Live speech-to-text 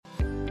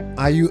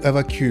Are you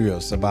ever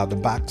curious about the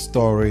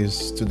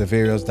backstories to the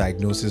various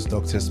diagnoses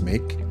doctors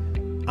make?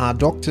 Are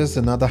doctors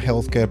and other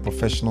healthcare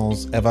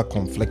professionals ever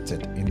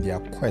conflicted in their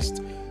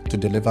quest to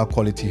deliver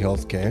quality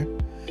healthcare?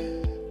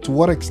 To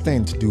what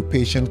extent do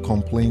patient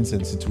complaints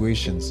and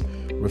situations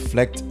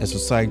reflect a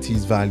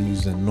society's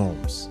values and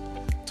norms?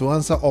 To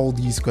answer all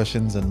these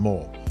questions and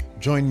more,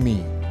 join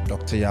me,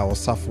 Dr. Yao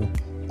Safu,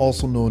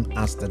 also known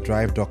as the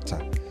Drive Doctor,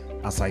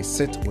 as I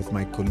sit with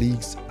my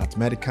colleagues at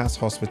Medicas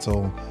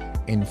Hospital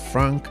in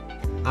frank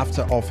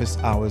after-office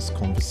hours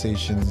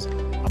conversations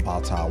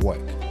about our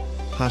work.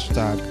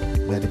 Hashtag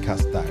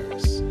Medicas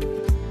Diaries.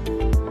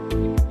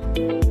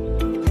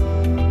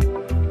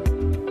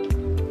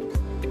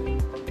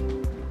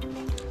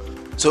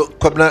 So,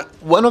 Kwabena,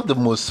 one of the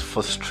most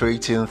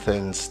frustrating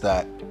things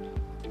that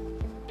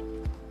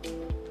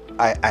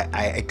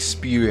I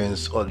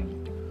experience on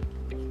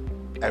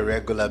a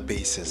regular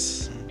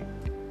basis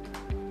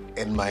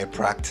in my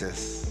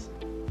practice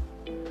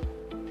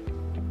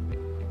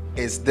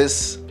is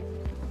this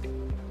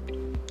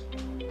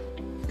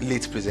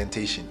late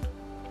presentation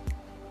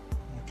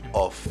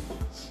of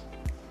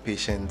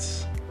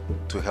patients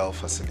to health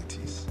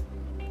facilities.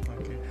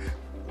 Okay.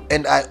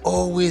 And I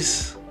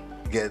always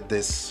get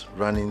this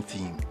running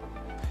theme.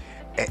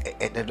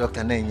 The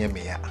doctor na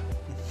nyame ya.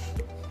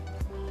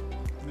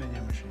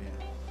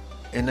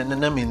 And then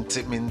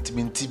minti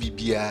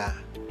bibia.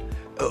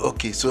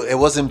 Okay, so it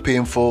wasn't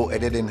painful, it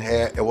didn't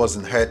hurt, it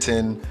wasn't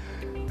hurting.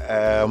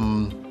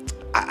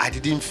 I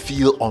didn't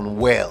feel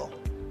unwell.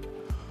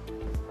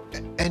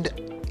 And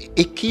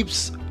it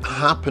keeps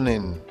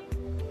happening.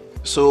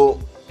 So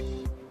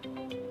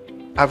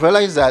I've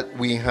realized that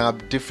we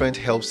have different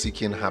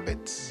help-seeking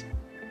habits.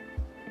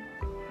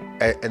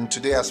 And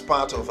today, as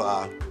part of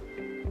our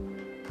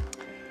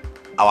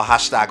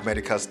hashtag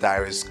Medicas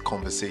Diaries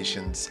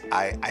conversations,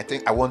 I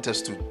think I want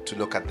us to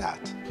look at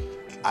that.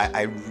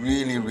 I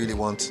really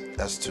want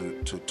us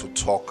to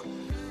talk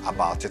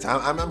about it.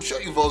 I'm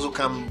sure you've also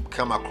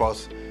come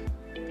across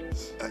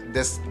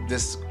this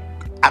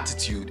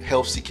attitude,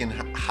 health-seeking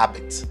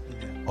habit,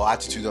 or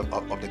attitude of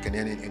the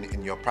Ghanaian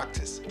in your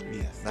practice.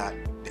 Yes. That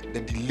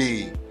the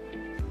delay.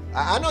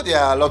 I know there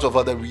are a lot of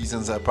other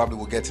reasons. I probably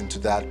will get into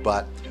that,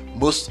 but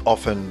most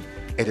often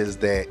it is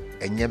the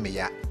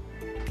enyemeya.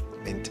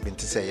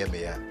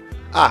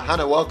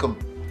 Hannah, welcome.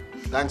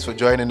 Thanks for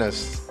joining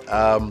us.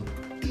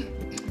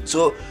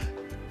 So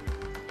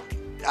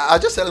I'll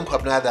just tell him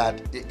Kwabena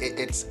that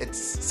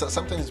it's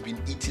something that's been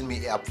eating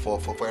me up for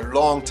a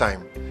long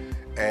time,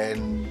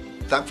 and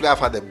thankfully I've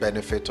had the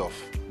benefit of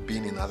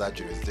being in other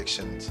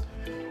jurisdictions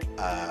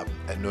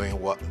and knowing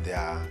what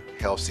their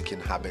health-seeking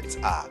habits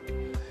are.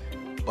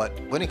 But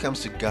when it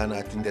comes to Ghana,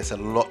 I think there's a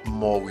lot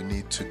more we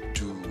need to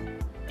do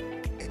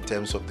in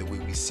terms of the way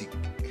we seek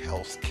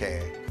health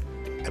care.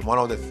 And one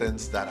of the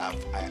things that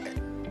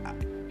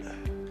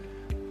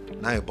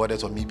now it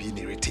bothers on me being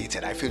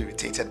irritated, I feel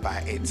irritated by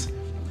it,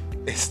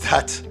 is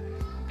that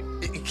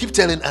you keep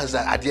telling us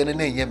that at the end of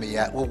the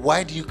day, well,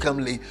 why do you come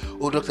late?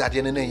 Oh, doctor, at the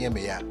end of the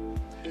day,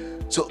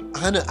 so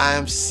Hannah, I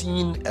am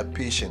seeing a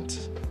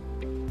patient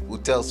who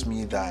tells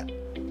me that,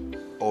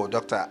 oh,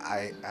 doctor,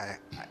 I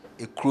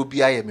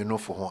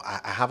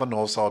have an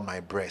ulcer on my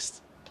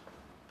breast.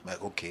 I'm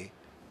like, okay.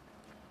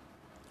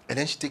 And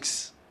then she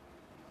takes,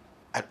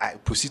 I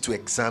proceed to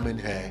examine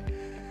her,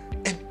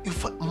 and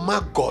if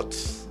my God.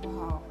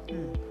 Wow.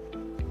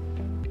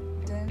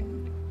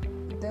 Then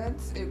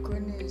that's a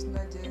corner is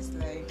not just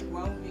like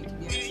 1 week.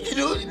 You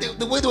know,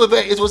 the way they were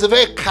it was a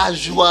very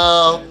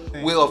casual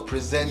way of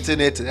presenting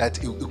it. That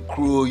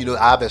crew, you know,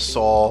 I have a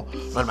sore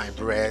on my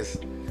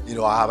breast, you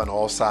know, I have an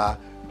ulcer,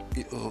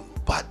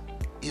 but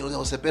you know, there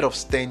was a bit of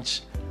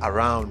stench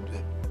around,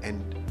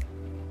 and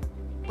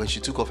when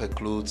she took off her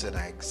clothes and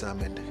I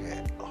examined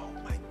her, oh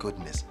my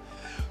goodness.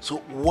 So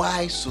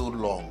why so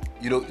long?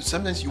 You know,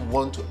 sometimes you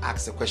want to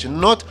ask the question,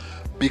 not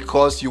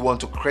because you want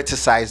to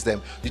criticize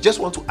them, you just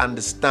want to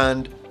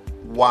understand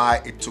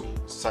why it took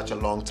such a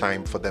long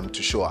time for them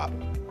to show up.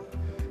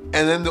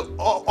 And then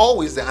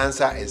always the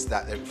answer is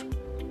that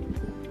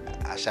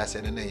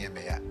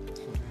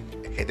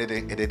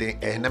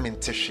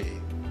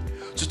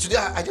so today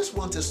I just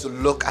want us to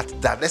look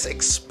at that. Let's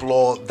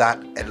explore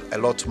that a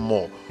lot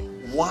more.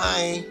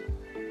 Why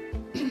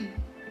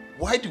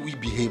do we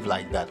behave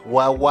like that?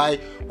 Where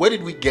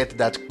did we get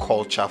that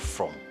culture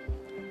from?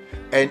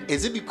 And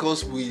is it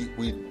because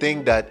we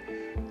think that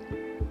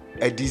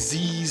a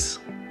disease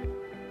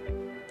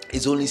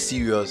is only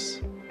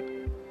serious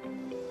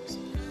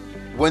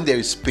when there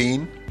is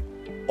pain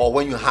or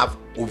when you have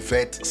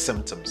overt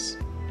symptoms?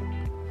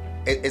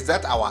 Is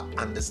that our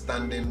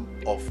understanding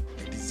of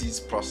the disease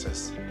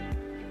process?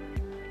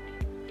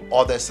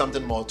 Or there's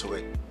something more to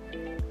it?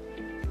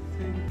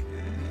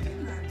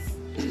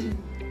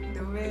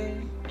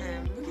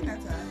 Looking at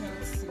our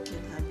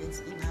health-seeking habits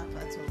in our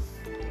part of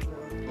the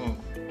world,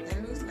 it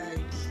looks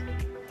like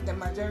the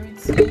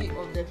majority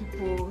of the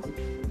people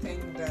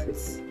think that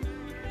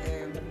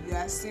you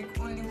are sick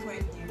only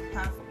when you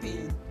have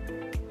pain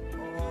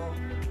or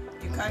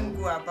you can't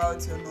go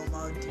about your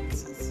normal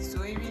duties.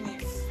 So even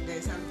if there's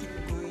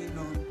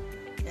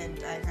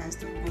can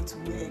still go to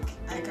work.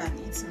 I can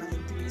eat my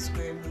 3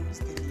 square meals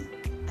daily.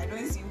 I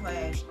don't see why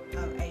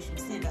I should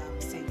say that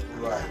I'm sick.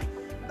 Right.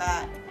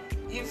 But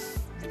if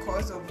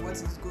because of what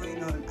is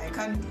going on, I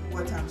can't do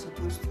what I'm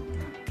supposed to do,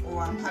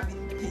 or I'm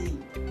having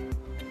pain,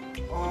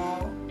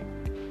 or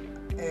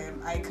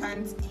I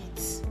can't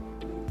eat.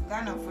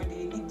 Ghana for the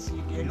need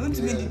you don't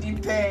me the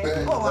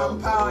depend. Oh,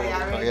 I'm power.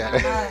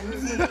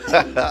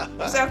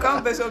 So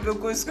come person will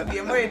go school.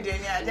 Be more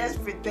than I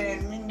just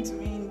pretend mean to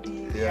me.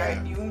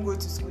 Yeah, you won't go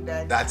to school.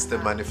 That's the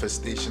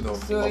manifestation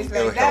of. So of it's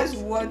like that's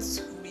health. what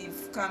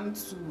we've come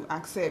to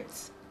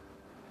accept.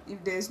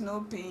 If there's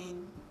no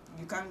pain,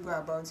 you can't go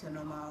about your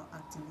normal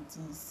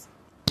activities.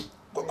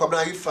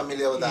 Are you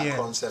familiar with that Yeah.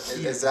 concept?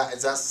 Yeah. Is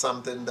that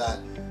something that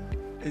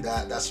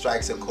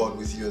strikes a chord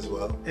with you as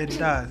well? It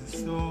does.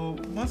 So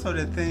most of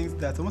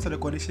the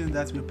conditions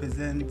that we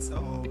present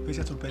or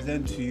patients will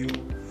present to you,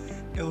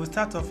 it will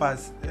start off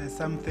as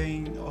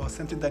something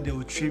that they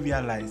will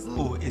trivialize.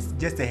 Oh, it's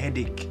just a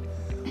headache.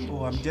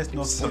 Oh, I'm just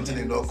not Something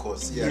feeling. in all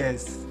course, yeah.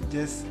 Yes,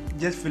 just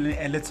feeling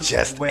a little.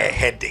 Just well. a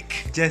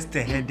headache. Just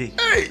a headache.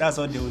 Hey. That's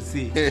what they will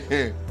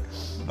say.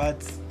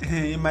 But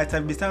it might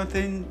have been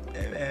something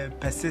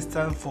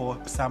persistent for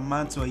some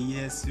months or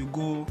years. You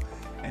go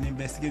and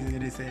investigate it.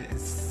 They say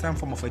it's some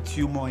form of a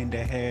tumor in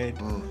the head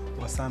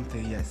or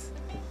something. Yes.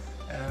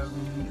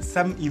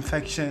 Some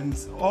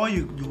infections, or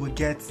you will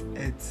get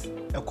it's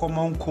a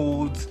common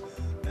cold,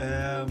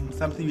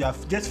 something you are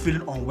just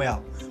feeling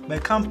unwell, but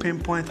you can't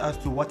pinpoint as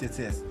to what it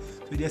is.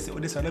 So you just say, oh,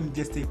 this one, let me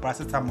just take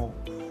paracetamol,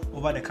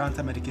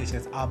 over-the-counter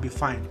medications. I'll be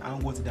fine. I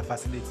won't go to the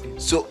facility.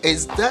 So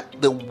is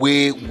that the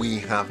way we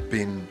have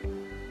been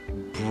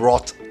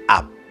brought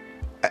up?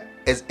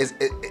 Is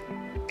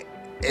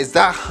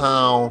that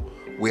how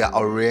we are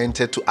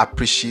oriented to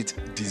appreciate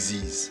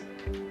disease?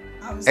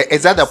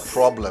 Is that a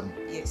problem?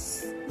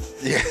 Yes.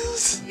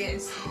 Yes.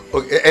 Yes.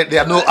 Okay. And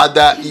there are no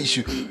other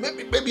issue.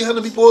 Maybe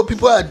 100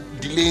 people are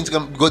delaying to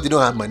come because they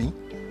don't have money.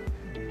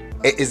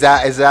 Is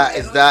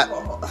that?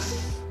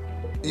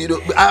 You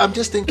know, I'm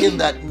just thinking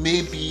that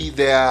maybe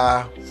there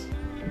are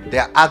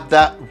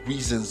other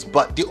reasons,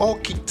 but they all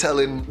keep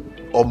telling,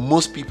 or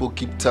most people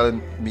keep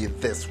telling me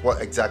this,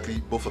 what exactly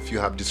both of you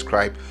have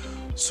described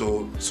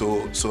so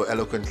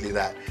eloquently,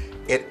 that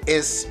it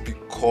is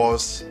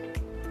because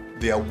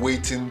they are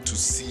waiting to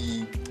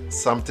see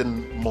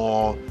something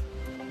more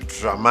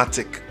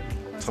dramatic.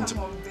 Some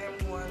of them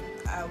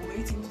are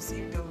waiting to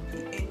see if there will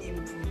be any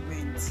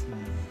improvement.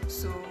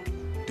 So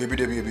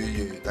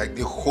like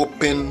they're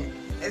hoping.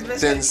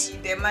 Especially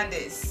the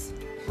mothers.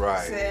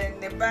 Right. So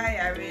the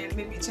buyer,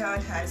 maybe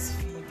child has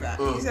fever.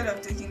 Instead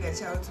of taking the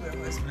child to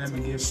a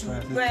hospital, she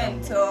go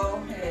and tell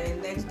her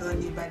next door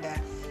neighbor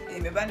that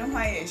maybe no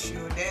why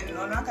issue. Then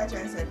on one catch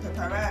and said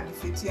pepper be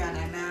fit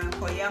and na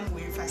koyam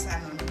we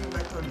fasan on the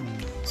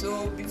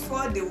So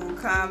before they will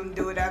come,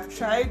 they would have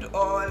tried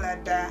all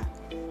other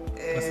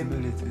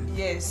possibilities.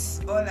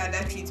 Yes, all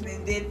other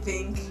treatment they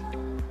think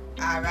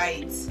are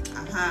right.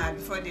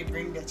 Before they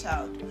bring the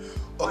child.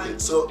 Okay,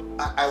 so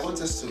I want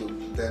us to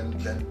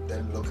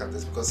then look at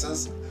this, because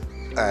since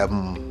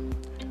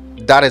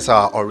that is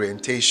our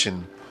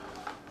orientation,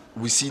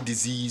 we see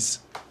disease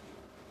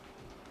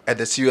and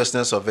the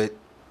seriousness of it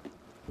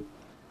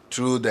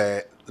through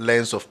the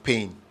lens of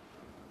pain,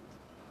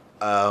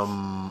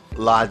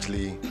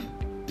 largely.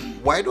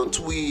 Why don't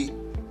we?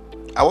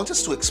 I want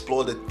us to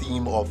explore the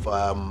theme of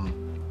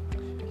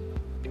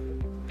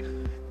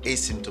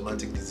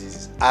asymptomatic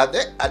diseases. Are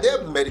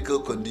there medical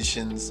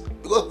conditions?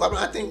 Because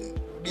I think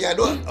I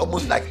know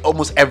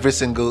almost every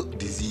single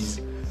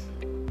disease,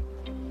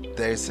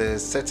 there is a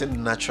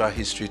certain natural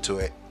history to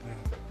it.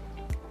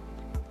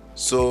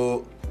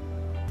 So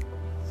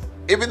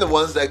even the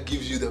ones that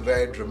gives you the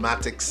very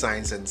dramatic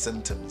signs and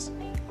symptoms,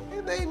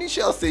 in the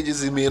initial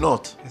stages it may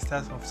not. It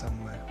starts off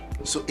somewhere.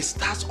 So it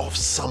starts off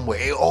somewhere.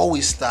 It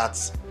always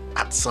starts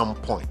at some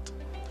point.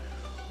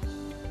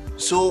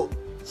 So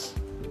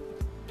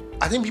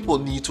I think people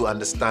need to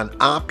understand,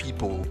 our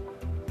people,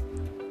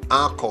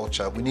 our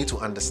culture, we need to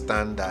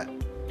understand that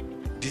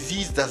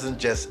disease doesn't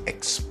just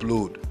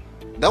explode.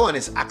 That one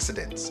is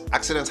accidents.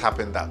 Accidents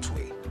happen that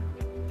way.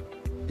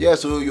 Yeah,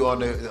 so you're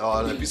on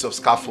a piece of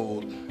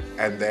scaffold,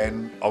 and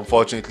then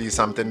unfortunately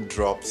something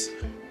drops,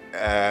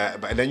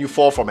 and then you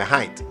fall from a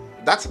height.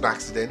 That's an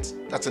accident.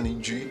 That's an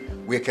injury.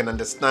 We can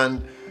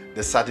understand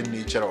the sudden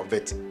nature of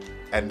it.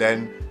 And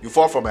then you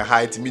fall from a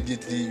height,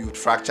 immediately you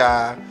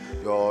fracture,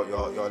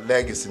 your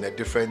leg is in a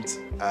different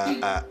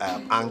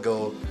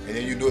angle, and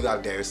then you know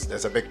that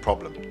there's a big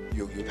problem.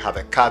 You have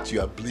a cut,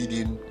 you are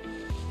bleeding.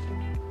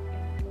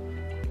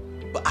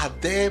 But are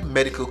there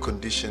medical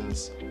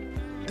conditions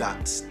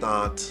that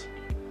start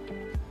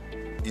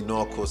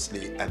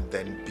innocuously and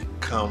then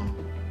become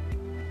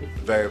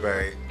very,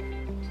 very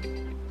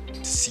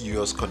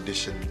serious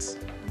conditions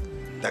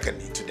that can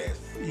lead to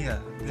death? Yeah,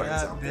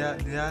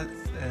 there are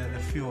a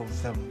few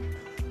of them.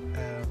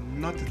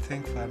 Not to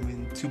think for,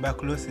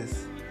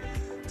 tuberculosis.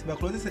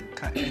 Tuberculosis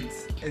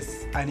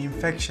is an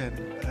infection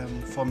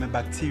from a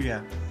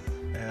bacteria.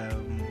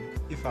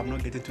 If I'm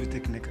not getting too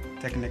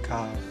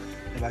technical,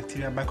 the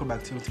bacteria,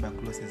 Mycobacterium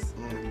tuberculosis,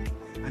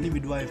 and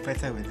individuals are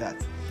infected with that.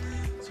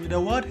 So the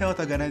World Health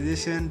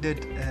Organization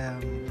did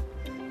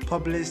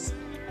publish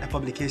a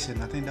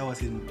publication. I think that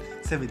was in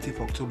 17th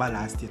October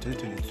last year,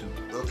 2022.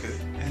 Okay.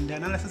 And the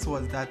analysis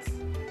was that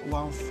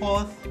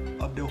 1/4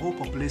 of the whole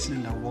population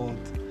in the world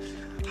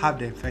have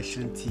the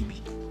infection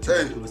TB,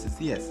 tuberculosis.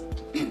 Yes.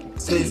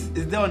 So it's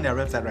there on their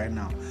website right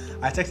now.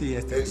 I checked it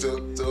yesterday. So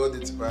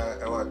it's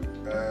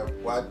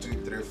 1, 2,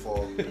 3,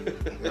 4.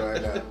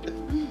 Right now.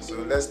 So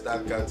let's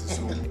start counting.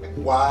 So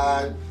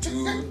 1,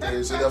 2,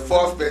 3. So the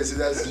fourth person,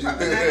 that's you.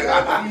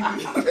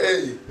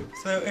 Hey.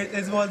 So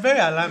it was very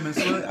alarming.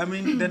 So I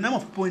mean, the number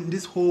of people in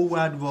this whole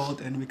wide world,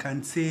 and we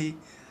can say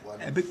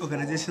a big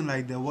organization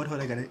like the World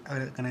Health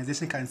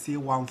Organization can say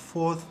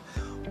 1/4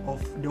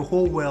 of the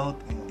whole world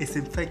is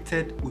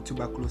infected with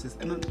tuberculosis,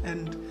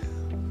 and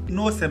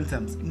no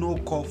symptoms, no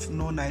cough,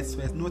 no night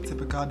sweat, no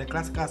typical, the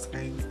classical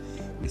signs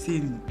we see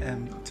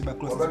in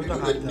tuberculosis. What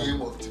about the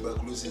name of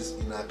tuberculosis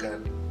in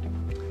Akan?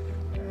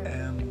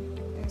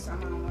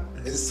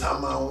 In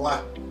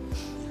Samanwa.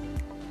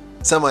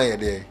 Samaya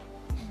there.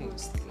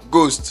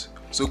 Ghost.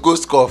 So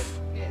ghost cough.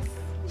 Yes.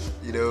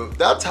 You know,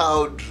 that's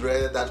how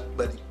dreaded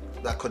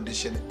that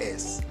condition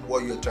is,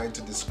 what you're trying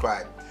to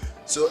describe.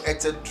 So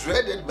it's a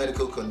dreaded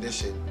medical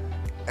condition,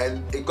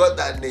 and it got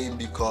that name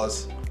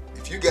because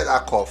if you get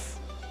a cough,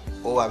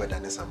 you're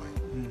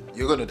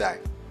going to die.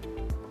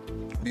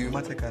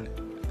 Automatically.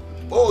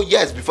 Oh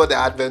yes, before the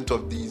advent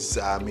of these,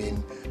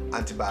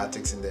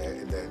 antibiotics in the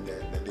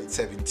late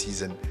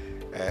 70s and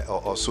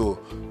or so,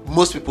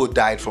 most people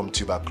died from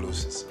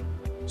tuberculosis.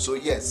 So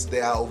yes,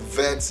 there are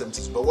overt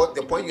symptoms, but what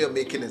the point you're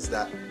making is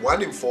that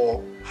 1 in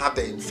 4 have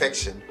the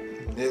infection.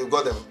 They've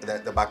got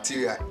the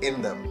bacteria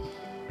in them,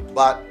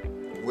 but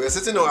we're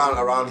sitting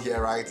around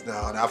here right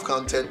now, and I've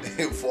counted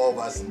 4 of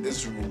us in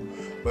this room,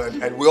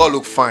 and we all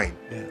look fine.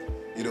 Yeah.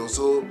 You know,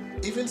 so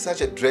even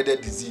such a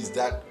dreaded disease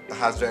that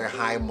has very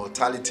high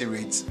mortality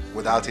rates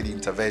without any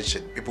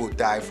intervention, people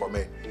die from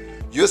it.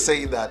 You're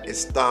saying that it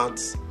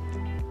starts,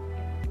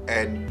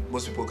 and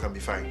most people can be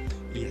fine.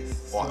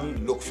 Yes. Or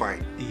look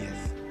fine.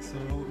 Yes. So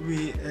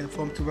we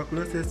from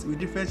tuberculosis, we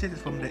differentiate it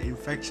from the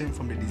infection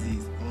from the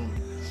disease.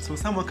 So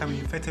someone can be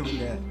infected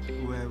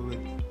with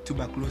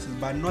tuberculosis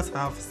but not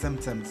have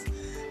symptoms.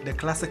 The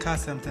classical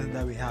symptoms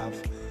that we have,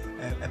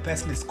 a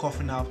person is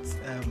coughing out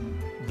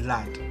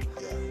blood.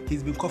 Yeah.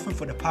 He's been coughing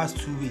for the past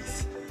 2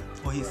 weeks,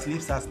 or he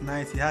sleeps at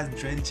night, he has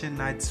drenching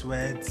night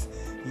sweats,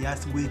 he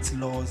has weight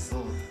loss.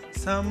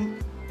 Some,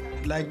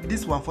 like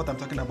this 1/4 I'm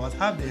talking about,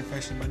 have the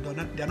infection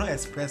but they're not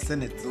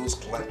expressing it. Those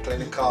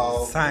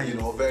clinical signs, you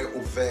know, very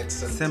overt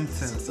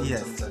symptoms,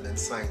 yes. And then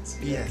signs.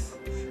 Yes.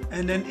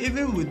 And then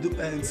even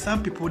with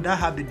some people that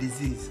have the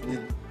disease,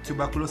 the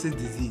tuberculosis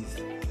disease,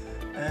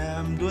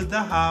 those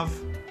that have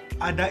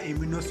other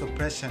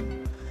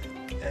immunosuppression,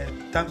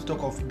 time to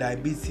talk of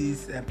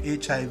diabetes,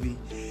 HIV,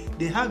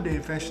 they have the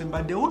infection,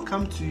 but they won't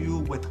come to you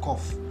with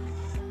cough.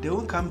 They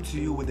won't come to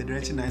you with the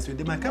drenching night sweat.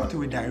 They might come to you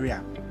with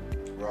diarrhea.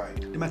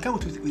 Right. They might come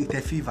with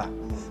a fever.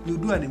 You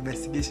do an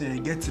investigation and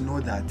you get to know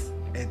that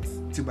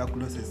it's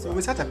tuberculosis. So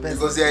with such a person,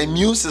 because their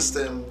immune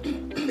system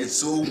is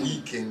so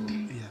weak,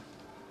 and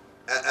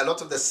a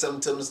lot of the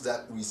symptoms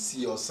that we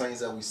see or signs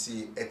that we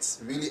see, it's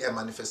really a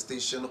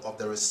manifestation of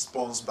the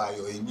response by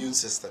your immune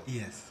system.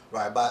 yes.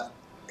 Right, but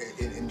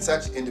in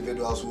such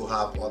individuals who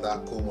have other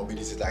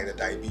comorbidities like the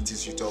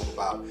diabetes you talk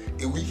about,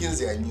 it weakens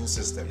their immune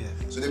system.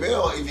 Yes. So they may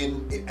not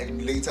even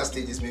in later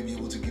stages may be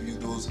able to give you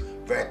those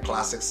very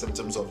classic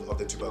symptoms of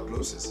the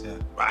tuberculosis. Yeah.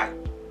 Right.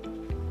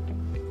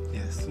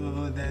 Yes,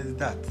 so there's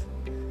that.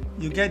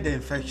 You get the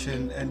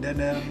infection, and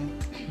then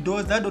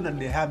those that don't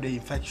have the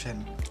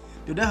infection,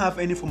 they don't have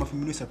any form of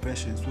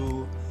immunosuppression,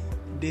 so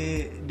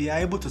they are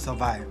able to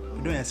survive.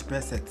 They don't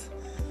express it.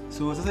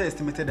 So it's also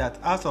estimated that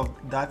out of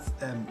that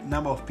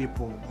number of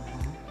people,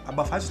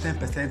 about 5 to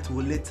 10%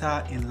 will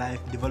later in life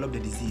develop the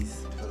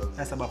disease.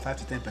 That's about 5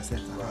 to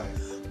 10%.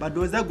 Right. But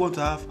those that are going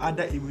to have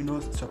other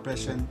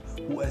immunosuppression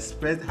will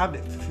have the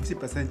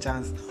 50%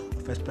 chance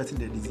of expressing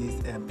the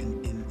disease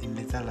in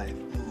later life.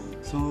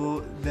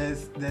 So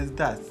there's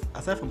that.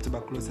 Aside from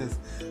tuberculosis,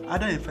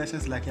 other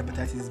infections like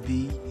hepatitis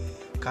B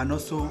can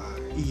also,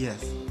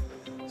 yes.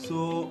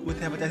 So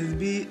with hepatitis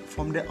B,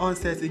 from the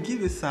onset, it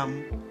gives you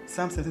some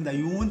symptoms that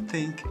you won't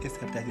think is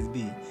hepatitis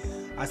B.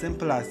 As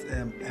simple as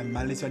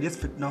malaise, you're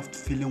just not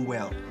feeling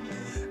well.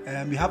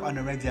 You have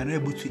anorexia, you're not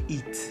able to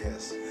eat.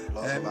 Yes.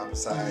 Loss of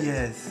appetite.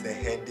 Yes. The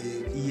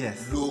headache.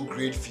 Yes. Low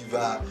grade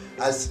fever.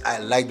 As I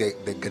like the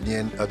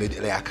Ghanaian or the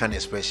Akan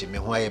expression,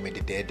 why am I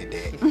the dead?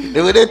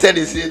 They wouldn't tell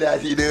you say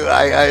that, you know.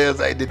 I was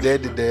like the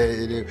dead,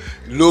 you know.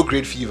 Low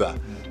grade fever.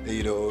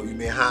 You know, you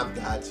may have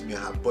that. You may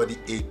have body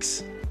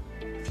aches,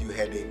 few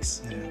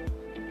headaches. Yeah.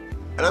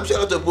 And I'm sure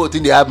a lot of people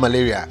think they have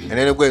malaria, and then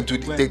they're going to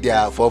take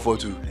their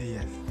 442.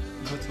 Yes.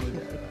 Go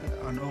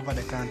to on over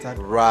the counter.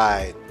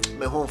 Right.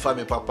 My home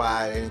family,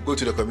 papa, and go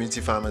to the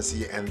community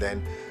pharmacy, and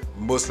then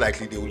most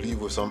likely they will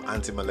leave with some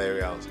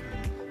anti-malarials.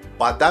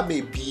 But that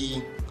may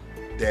be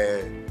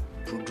the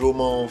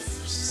prodromal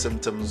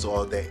symptoms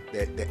or the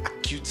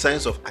acute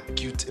signs of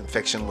acute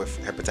infection with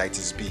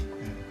hepatitis B,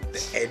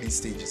 the early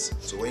stages.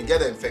 So when you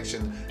get the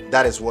infection,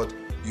 that is what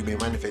you may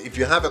manifest. If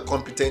you have a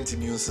competent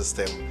immune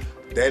system,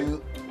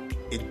 then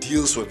it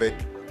deals with it.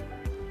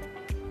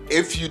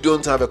 If you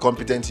don't have a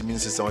competent immune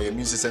system, or your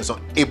immune system is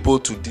not able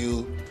to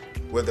deal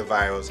with the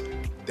virus,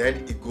 then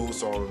it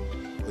goes on,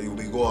 or you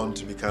will go on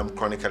to become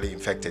chronically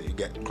infected. You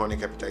get chronic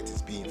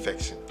hepatitis B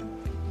infection.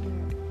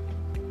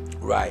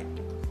 Right.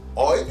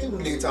 Or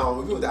even later on,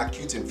 even with the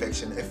acute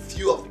infection, a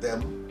few of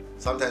them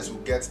sometimes will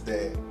get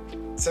the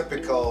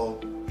typical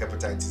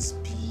hepatitis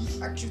B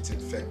acute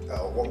infection,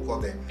 what we call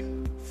the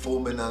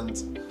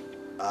fulminant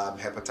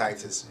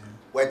hepatitis,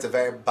 where it's a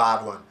very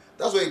bad one.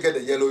 That's where you get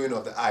the yellowing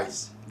of the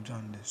eyes.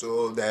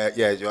 So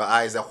your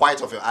eyes, the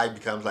white of your eye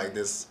becomes like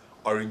this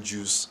orange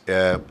juice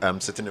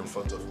sitting in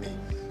front of me.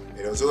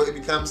 So it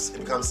becomes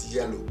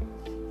yellow,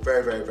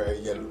 very, very, very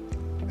yellow.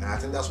 And I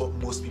think that's what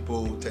most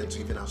people tend to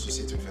even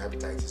associate with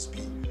hepatitis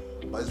B.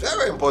 But it's very,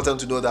 very important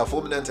to know that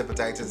fulminant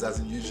hepatitis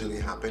doesn't usually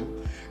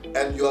happen.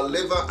 And your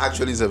liver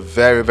actually is a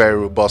very, very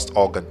robust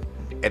organ.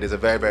 It is a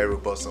very, very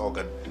robust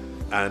organ.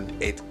 And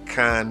it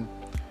can,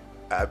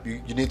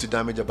 you need to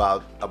damage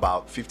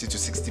about 50 to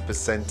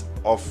 60%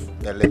 of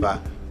the liver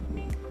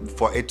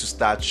for it to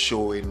start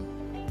showing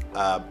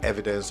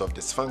evidence of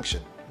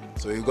dysfunction.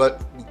 So you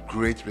got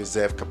great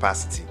reserve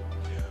capacity.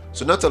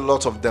 So not a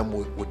lot of them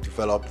would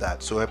develop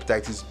that. So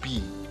hepatitis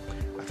B,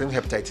 I think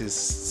hepatitis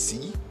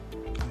C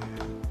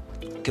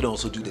can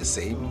also do the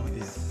same.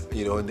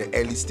 In the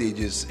early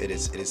stages,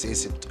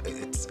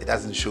 it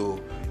doesn't show.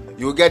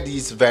 You will get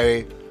these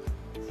very,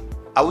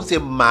 I wouldn't say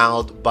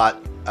mild,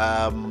 but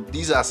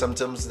these are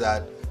symptoms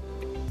that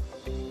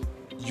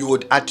you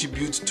would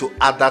attribute to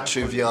other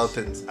trivial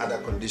things, other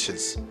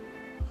conditions.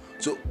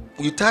 So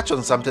you touch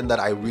on something that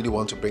I really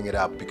want to bring it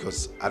up,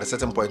 because at a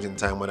certain point in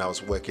time when I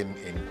was working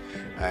in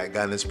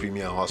Ghana's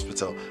Premier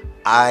Hospital,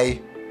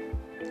 I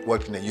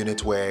worked in a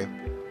unit where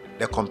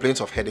the complaint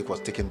of headache was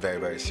taken very,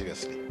 very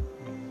seriously.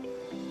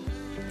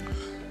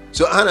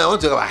 So Anna, I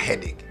want to talk about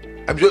headache.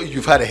 I'm sure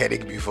you've had a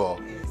headache before.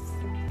 Yes.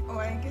 Oh,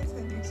 I get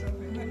headaches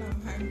often when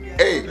I'm hungry.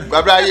 Hey,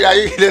 Barbara, are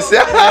you listening?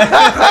 When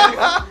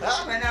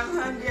I'm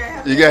hungry, I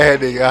have you get a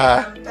headache.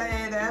 I'm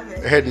tired, I have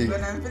a headache.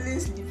 When I'm feeling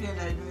sleepy and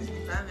I don't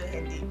sleep, I have a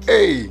headache.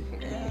 Hey.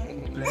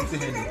 Plenty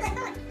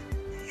headache.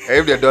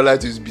 If the dollar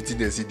is beating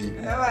the CD.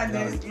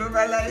 Nowadays,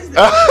 globalized.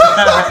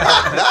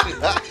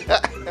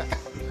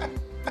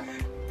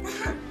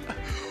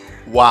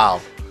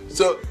 Wow.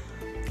 So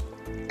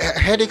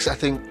headaches, I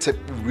think,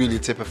 really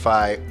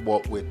typify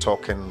what we're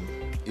talking,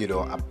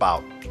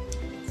 about.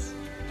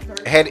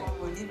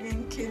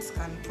 Even kids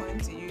can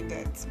point to you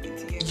that.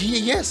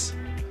 Yes.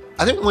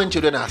 I think when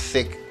children are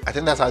sick, I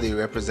think that's how they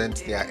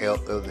represent their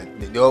illness.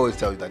 They always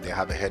tell you that they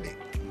have a headache.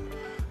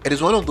 It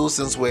is one of those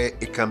things where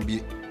it can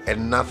be a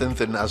nothing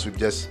thing, as we've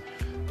just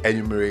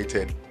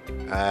enumerated.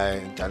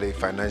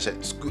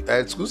 Financial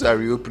schools are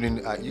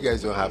reopening. You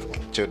guys don't have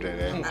children,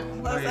 eh?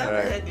 I have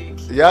a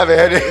headache. You have a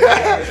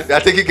headache. They're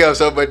taking care of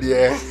somebody,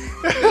 eh?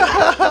 I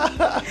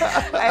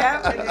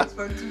have headaches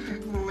for 2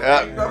 people.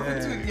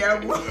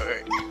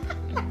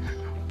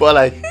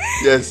 But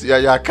yes, you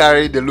are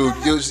carrying the load.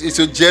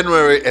 So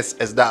January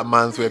is that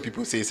month where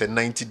people say it's a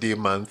 90-day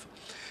month,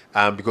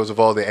 because of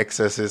all the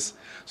excesses.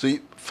 So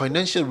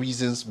financial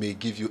reasons may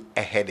give you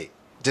a headache.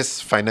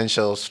 Just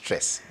financial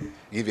stress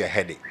give you a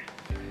headache.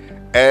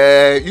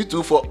 You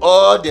too, for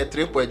all the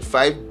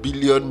 3.5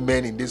 billion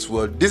men in this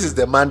world, this is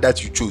the man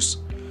that you choose.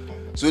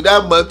 So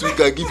that month we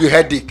can give you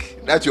headache.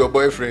 That's your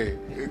boyfriend.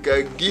 He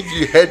can give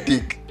you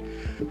headache.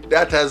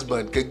 That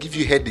husband can give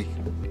you headache.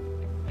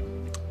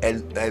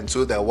 And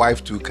so the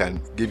wife too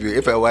can give you.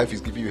 If a wife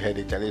is giving you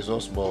headache, and it's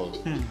not small.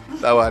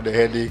 That one, the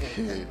headache.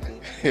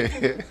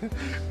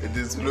 It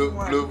is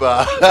blue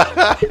bar.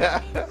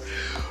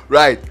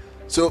 Right.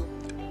 So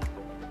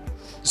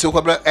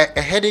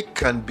a headache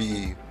can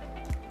be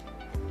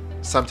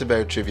something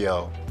very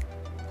trivial,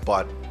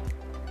 but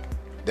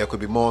there could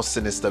be more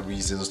sinister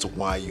reasons to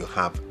why you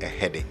have a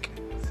headache.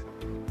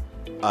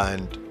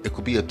 And it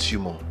could be a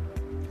tumor.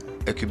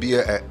 It could be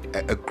a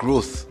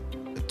growth,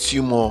 a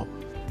tumor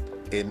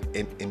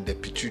in the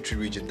pituitary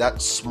region,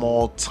 that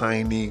small,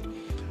 tiny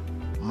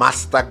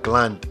master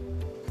gland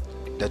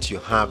that you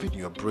have in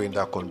your brain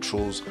that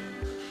controls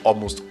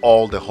almost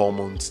all the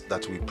hormones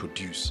that we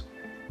produce.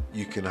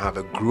 You can have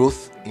a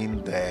growth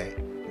in there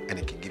and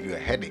it can give you a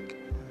headache.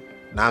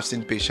 Now I've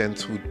seen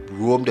patients who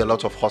roamed a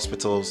lot of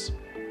hospitals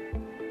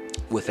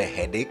with a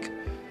headache.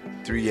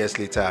 3 years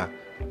later,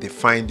 they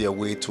find their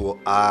way to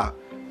our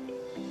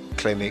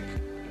clinic,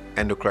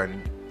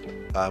 endocrine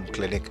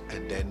clinic,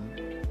 and then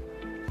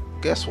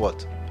guess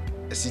what?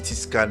 A CT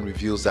scan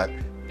reveals that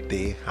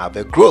they have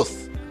a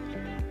growth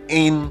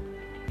in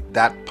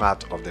that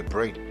part of the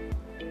brain.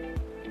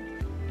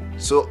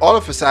 So all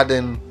of a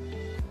sudden,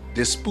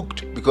 they're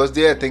spooked because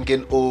they are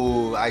thinking,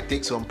 oh, I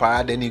take some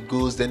para, then it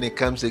goes, then it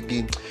comes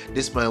again.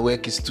 This my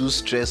work is too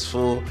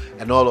stressful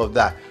and all of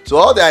that. So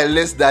all the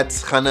list that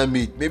Hannah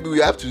made, maybe we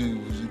have to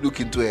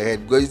look into her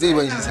head because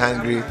when she's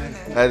hungry,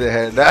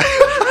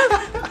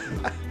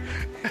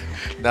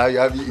 Now you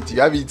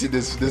have eaten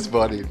this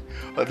morning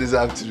or this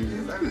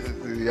afternoon.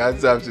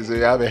 So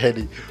you have a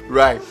headache,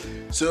 right?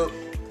 So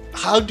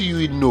how do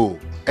you know?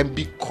 And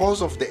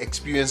because of the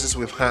experiences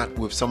we've had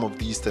with some of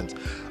these things,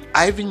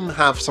 I even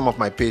have some of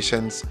my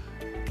patients,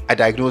 I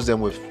diagnose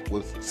them with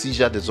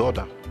seizure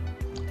disorder.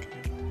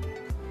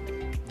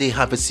 They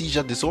have a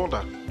seizure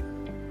disorder,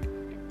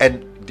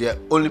 and their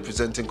only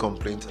presenting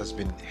complaint has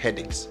been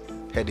headaches.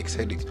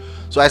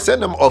 So I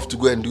send them off to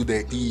go and do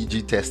the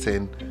EEG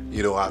testing,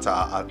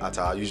 at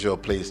our usual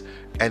place,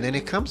 and then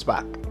it comes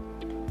back,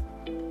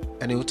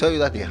 and it will tell you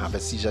that they have a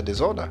seizure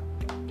disorder.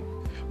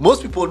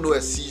 Most people know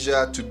a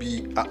seizure to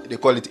be, they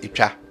call it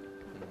Icha.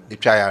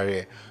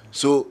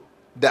 So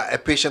that a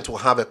patient will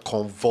have a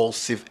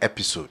convulsive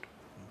episode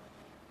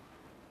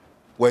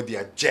where they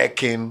are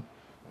jerking,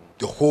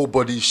 the whole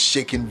body is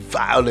shaking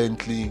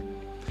violently,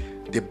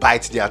 they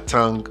bite their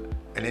tongue,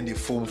 and then they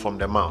foam from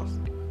the mouth.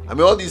 I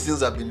mean, all these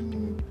things have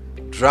been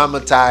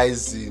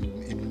dramatized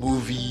in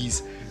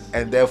movies,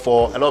 and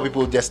therefore a lot of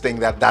people just think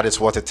that is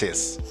what it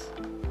is,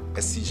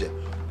 a seizure.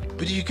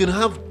 But you can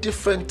have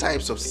different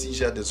types of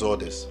seizure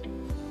disorders.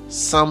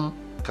 Some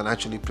can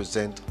actually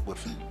present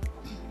with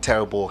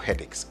terrible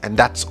headaches, and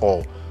that's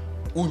all.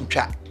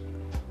 Uncha.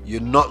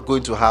 You're not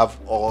going to have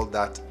all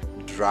that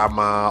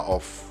drama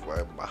of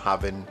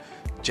having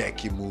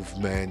jerky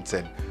movements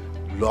and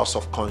loss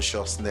of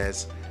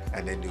consciousness,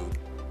 and then you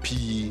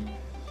pee,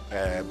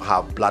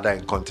 have bladder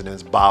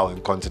incontinence, bowel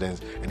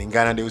incontinence. And in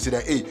Ghana they will say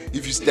that, hey,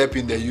 if you step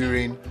in the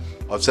urine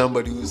of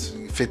somebody who's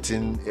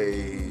fitting,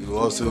 you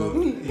also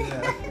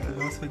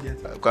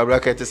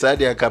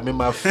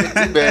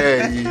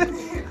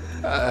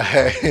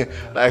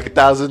like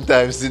 1,000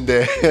 times in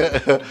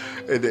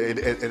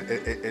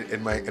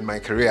my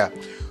career.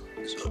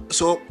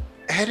 So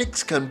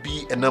headaches can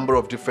be a number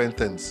of different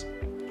things,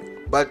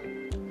 but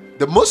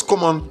the most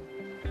common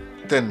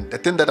thing, the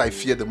thing that I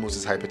fear the most,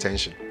 is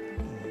hypertension.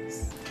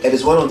 It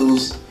is one of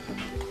those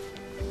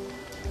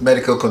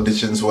medical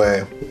conditions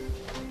where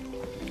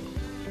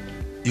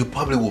you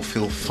probably will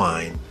feel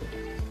fine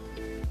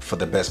for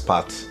the best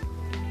part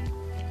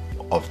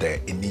of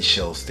the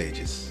initial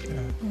stages.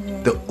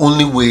 The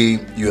only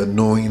way you are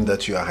knowing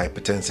that you are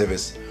hypertensive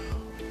is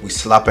we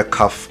slap a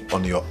cuff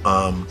on your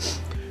arm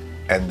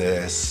and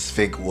the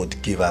SFIG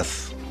would give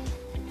us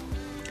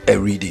a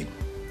reading.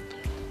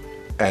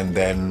 And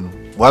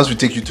then once we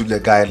take you to the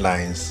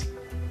guidelines,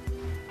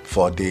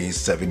 4 days,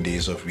 7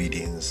 days of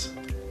readings,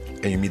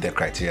 and you meet the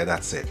criteria,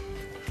 that's it.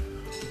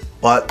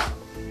 But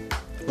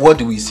what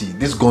do we see?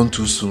 This gone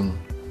too soon.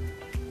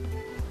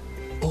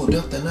 Oh,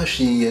 Dr.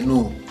 Nashi,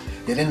 you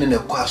didn't in a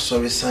class,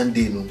 sorry,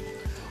 Sunday, no.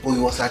 Oh, he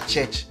was at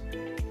church,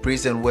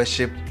 praise and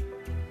worship.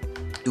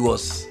 He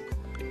was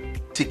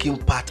taking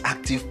part,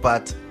 active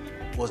part,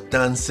 was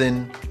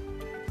dancing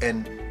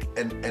and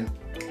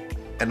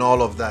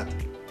all of that.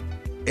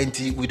 And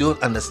we don't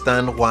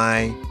understand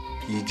why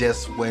he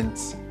just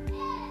went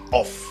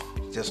off,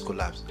 just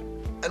collapsed.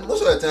 And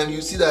most of the time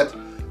you see that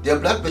their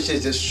blood pressure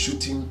is just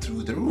shooting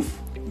through the roof.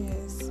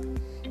 Yes.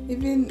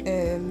 Even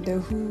the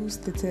WHO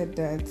stated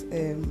that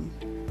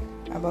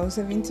about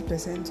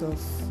 70% of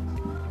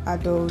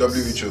adults,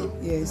 WHO,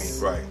 yes,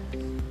 right,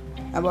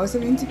 about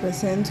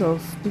 70%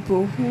 of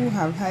people who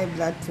have high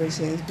blood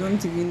pressures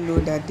don't even know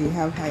that they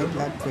have high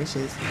blood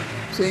pressures.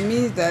 So it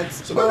means that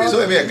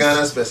maybe a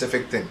Ghana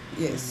specific thing.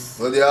 Yes.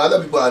 Well, there are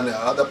other people in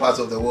other parts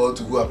of the world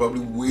who are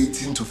probably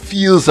waiting to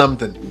feel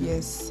something.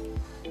 Yes.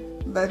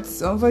 But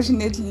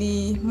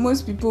unfortunately,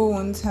 most people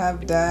won't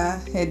have the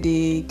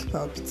headache,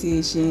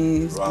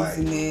 palpitations,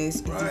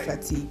 dizziness, easy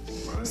fatigue.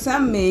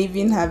 Some may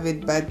even have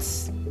it, but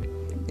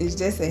it's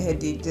just a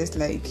headache, just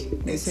like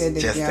you said.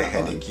 It's just a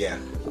headache, yeah.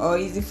 Or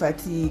easy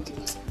fatigue.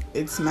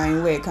 It's my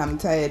work, I'm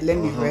tired, let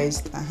me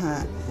rest.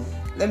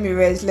 Let me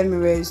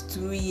rest.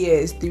 2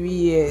 years, 3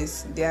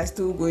 years, they are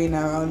still going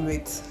around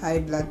with high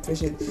blood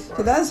pressure.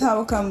 So that's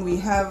how come we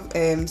have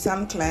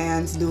some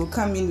clients, they will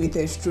come in with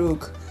a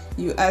stroke.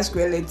 You ask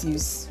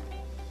relatives,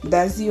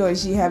 does he or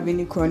she have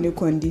any chronic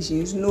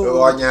conditions?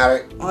 No. On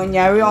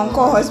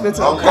call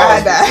hospital.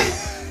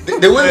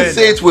 They wouldn't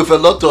say it with a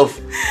lot of,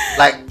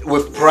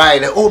 with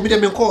pride. Like, me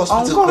them in call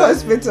hospital.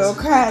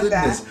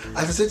 Goodness.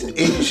 At a certain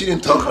age, you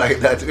shouldn't talk like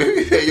that.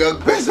 Maybe a young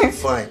person,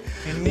 fine.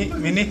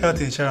 We need health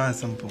insurance,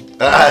 simple.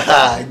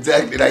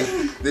 Exactly. Like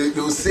they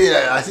will say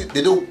that. I think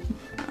they don't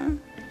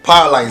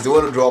power lines. They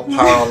want to draw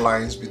power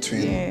lines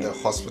between the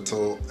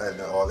hospital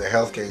or the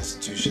healthcare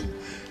institution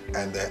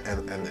and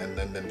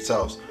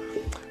themselves.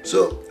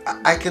 So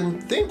I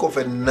can think of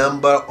a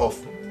number of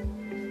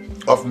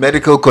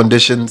medical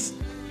conditions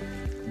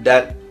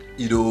that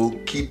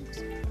keep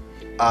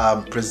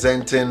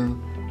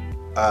presenting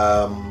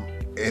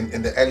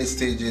in the early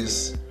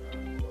stages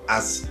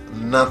as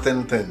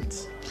nothing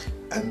things,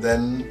 and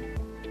then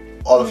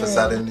all of a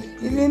sudden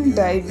even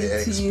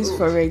diabetes,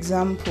 for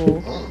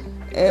example.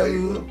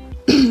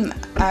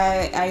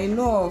 I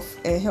know of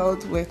a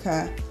health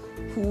worker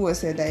who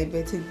was a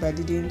diabetic but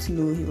didn't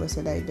know he was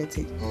a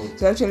diabetic.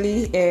 So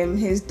actually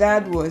his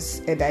dad was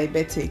a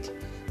diabetic,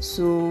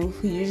 So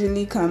he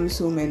usually comes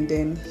home and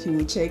then he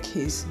will check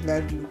his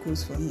blood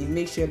glucose for him,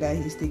 make sure that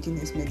he's taking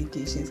his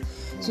medications.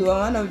 So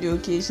on one of the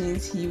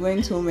occasions, he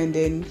went home and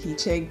then he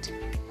checked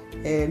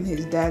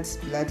his dad's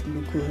blood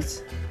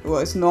glucose. It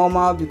was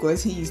normal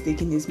because he is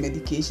taking his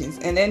medications.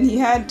 And then he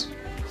had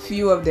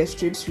few of the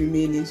strips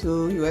remaining,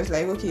 so he was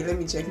like, okay, let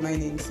me check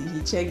mine and see.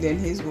 He checked and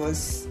his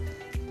was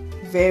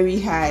very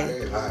high.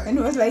 And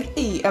he was like,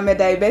 hey, I'm a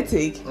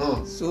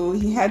diabetic. So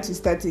he had to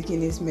start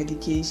taking his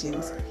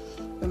medications.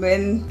 And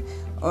then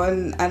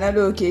on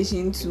another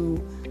occasion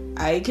too,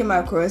 I came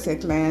across a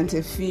client,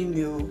 a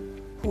female,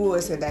 who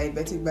was a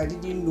diabetic but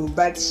didn't know,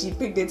 but she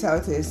picked it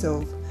out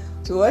herself.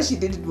 So what she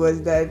did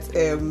was that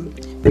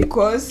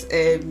because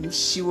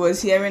she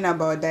was hearing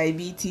about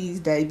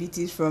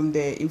diabetes from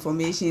the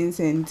information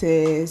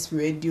centers,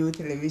 radio,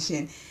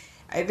 television,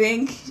 I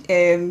think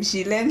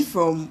she learned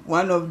from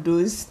one of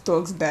those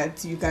talks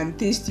that you can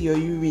taste your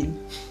urine.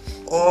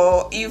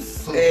 Or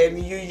if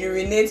you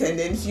urinate and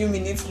then a few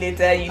minutes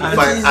later you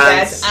notice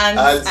that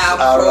ants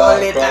are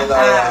crawling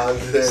around.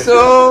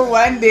 So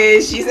one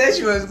day she said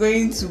she was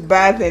going to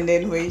bath and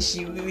then when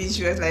she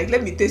was like,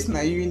 let me taste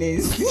my urine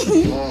and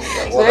see.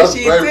 So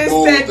she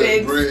tasted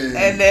it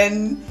and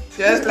then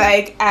she was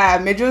like,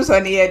 medro's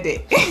on here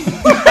day.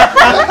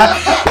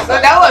 So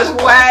that was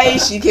why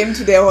she came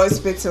to the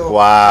hospital.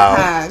 Wow.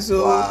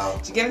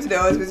 She came to the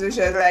hospital.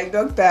 She was like,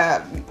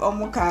 doctor,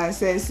 Omuka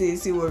says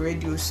we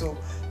radio so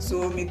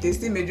me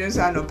testing me just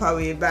no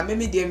power but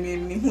maybe they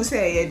me who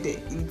say the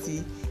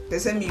inti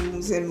person me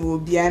who say me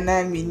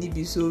obiana me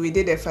nibi, so we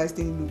did the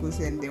fasting glucose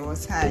and there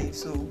was high,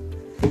 so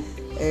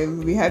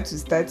we had to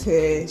start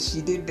her.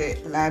 She did the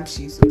lab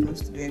she's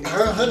supposed to do.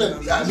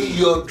 I mean,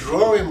 you're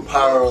drawing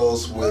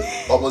parallels with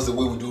almost the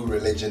way we do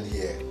religion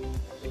here.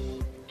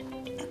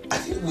 I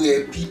think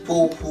we're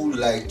people who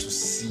like to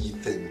see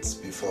things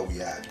before we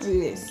act.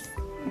 Yes.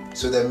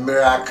 So the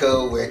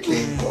miracle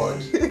working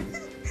God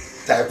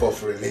type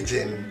of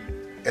religion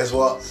is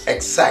what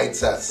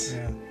excites us.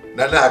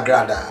 Nana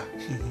agrada,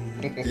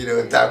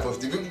 type of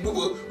thing.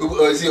 People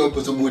see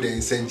people mood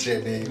and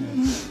century.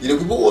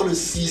 People want to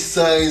see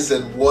signs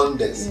and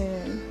wonders.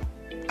 Yeah.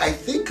 I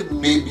think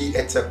maybe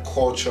it's a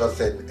cultural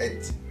thing.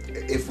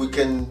 If we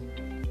can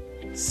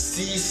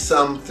see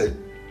something,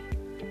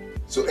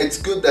 so it's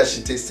good that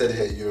she tasted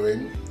her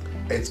urine.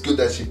 It's good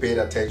that she paid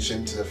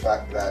attention to the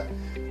fact that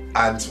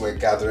ants were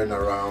gathering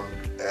around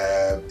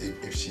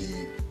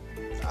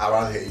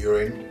around her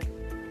urine.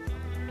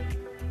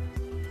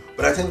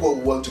 But I think what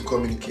we want to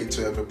communicate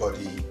to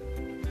everybody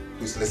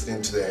who's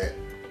listening to the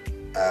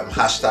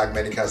hashtag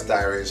Medical's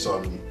Diaries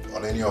on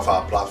any of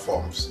our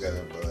platforms,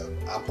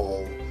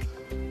 Apple,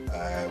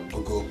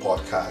 Google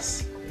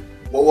Podcasts,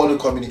 what we want to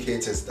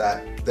communicate is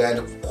that there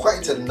are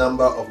quite a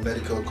number of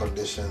medical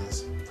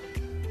conditions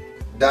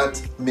that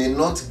may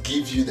not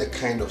give you the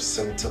kind of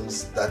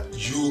symptoms that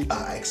you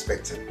are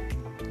expecting.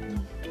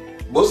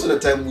 Most of the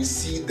time we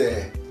see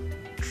the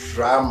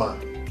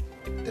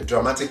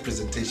dramatic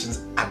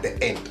presentations at the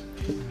end.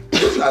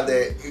 Those are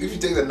if you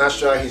take the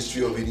natural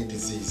history of any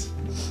disease,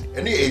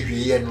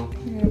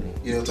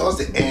 towards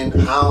the end,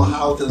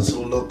 how things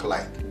will look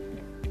like.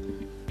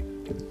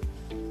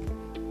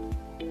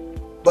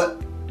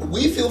 But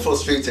we feel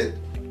frustrated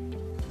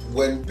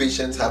when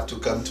patients have to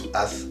come to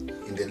us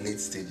in the late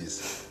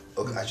stages.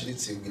 Okay, actually,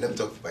 let me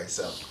talk for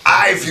myself.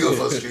 I feel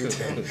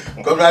frustrated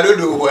because I don't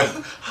know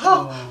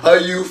how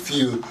you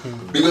feel,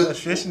 because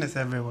frustration is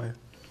everywhere.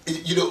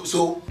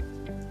 So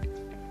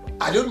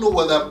I don't know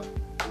whether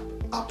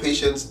our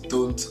patients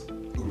don't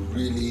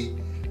really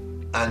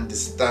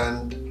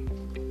understand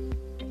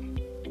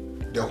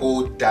the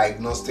whole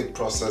diagnostic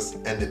process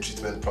and the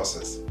treatment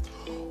process,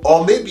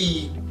 or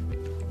maybe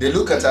they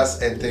look at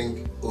us and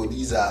think, oh,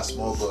 these are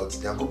small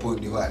gods.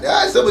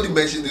 Somebody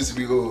mentioned this to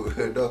me. Oh,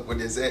 doc, when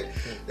they say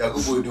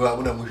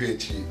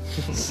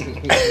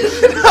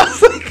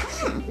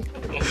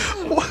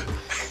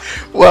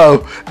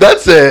wow,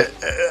 that's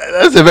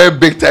a very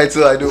big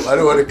title. I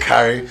don't want to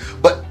carry,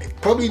 but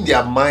probably in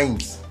their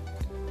minds,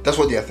 that's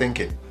what they are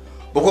thinking.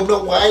 But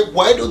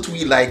why don't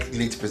we like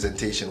late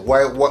presentation?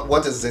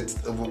 What is it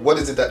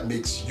that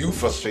makes you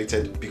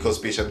frustrated because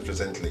patients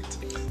present late?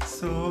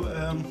 So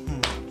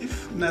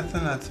if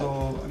nothing at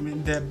all, I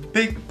mean the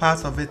big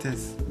part of it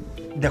is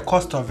the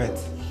cost of it.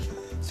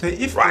 So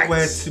if it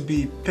were to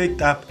be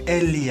picked up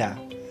earlier,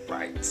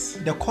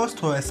 the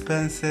cost or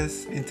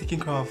expenses in taking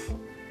care of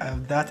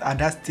that at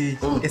that stage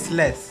is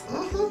less,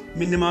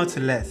 minimal to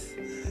less.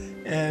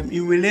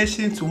 In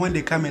relation to when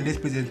they come in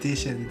late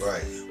presentations,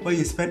 where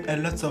you spend a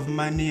lot of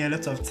money, a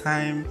lot of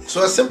time.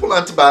 So a simple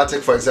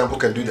antibiotic, for example,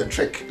 can do the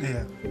trick.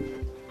 Yeah.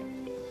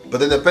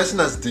 But then the person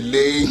has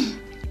delayed,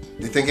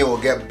 they think it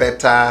will get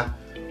better,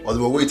 or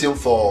they were waiting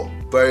for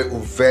very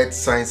overt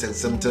signs and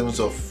symptoms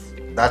of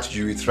that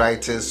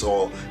urethritis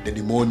or the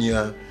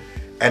pneumonia,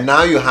 and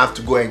now you have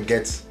to go and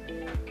get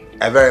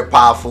a very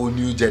powerful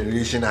new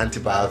generation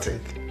antibiotic,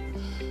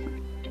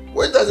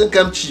 which doesn't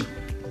come cheap.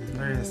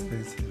 Very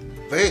expensive.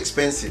 Very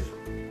expensive.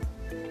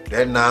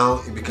 Then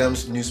now it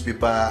becomes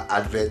newspaper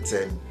adverts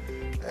and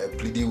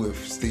pleading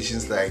with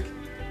stations like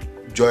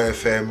Joy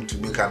FM to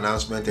make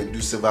announcement and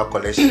do silver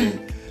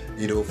collection,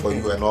 for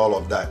you and all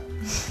of that.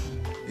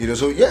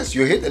 So yes,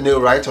 you hit the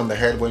nail right on the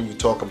head when you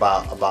talk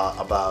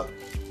about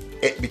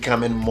it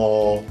becoming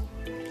more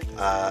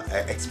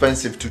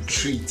expensive to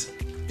treat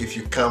if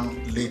you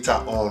come later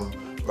on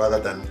rather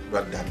than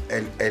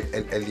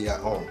earlier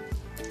on.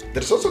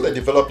 There's also the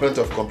development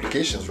of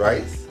complications,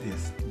 right?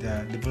 Yes,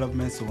 there are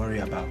developments to worry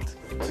about.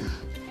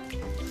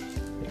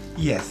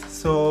 Yes,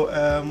 so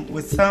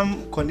with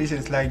some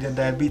conditions like the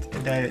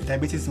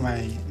diabetes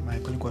my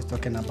colleague was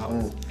talking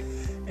about,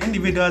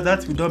 individuals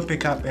that we don't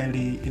pick up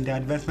early in the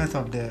advancement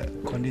of the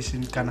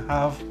condition can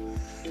have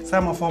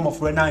some form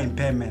of renal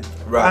impairment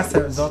as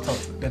a result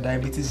of the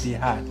diabetes they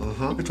had,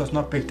 which was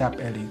not picked up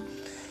early.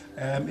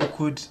 It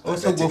could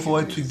also go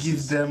forward to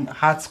give them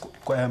heart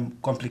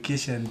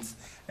complications,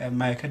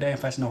 myocardial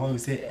infarction, or what we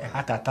say a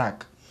heart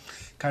attack.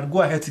 Can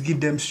go ahead to give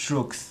them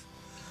strokes.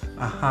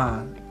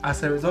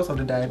 As a result of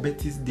the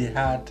diabetes they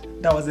had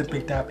that wasn't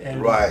picked up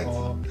early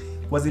or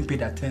wasn't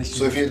paid attention.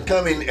 So if you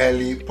come in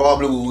early,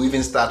 probably we'll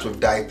even start with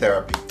diet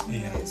therapy.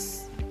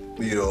 Yes. For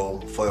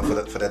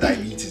the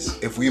diabetes.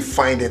 If we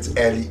find it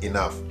early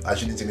enough, I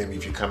shouldn't say maybe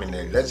if you come in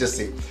early. Let's just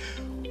say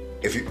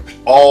if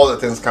all the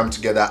things come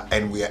together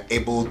and we are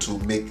able to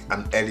make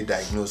an early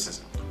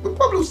diagnosis, we'll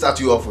probably start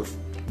you off with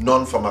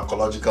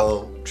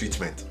non-pharmacological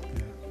treatment.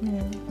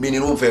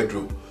 Meaning no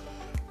federal.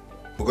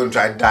 We're going to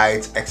try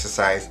diet,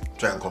 exercise,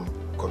 try and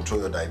control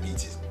your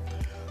diabetes.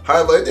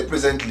 However, if they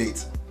present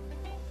late,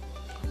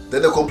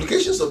 then the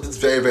complications of this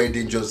very, very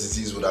dangerous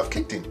disease would have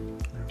kicked in.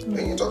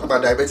 When you talk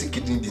about diabetic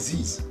kidney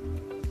disease,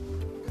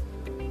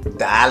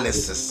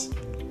 dialysis,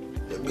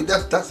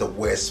 that's the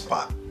worst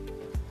part,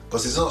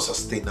 because it's not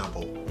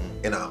sustainable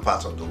in our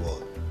part of the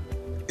world.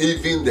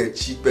 Even the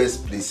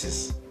cheapest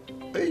places,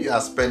 you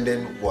are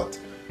spending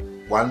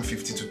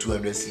 150 to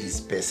 200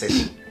 cedis per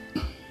session.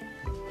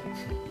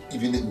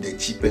 Even in the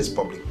cheapest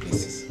public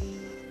places,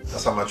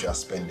 that's how much you are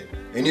spending.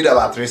 You need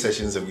about 3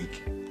 sessions a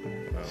week.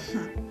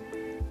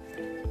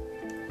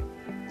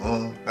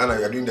 I know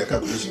you're doing the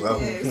calculation.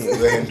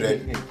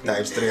 200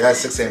 times 3, that's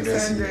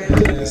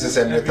 600.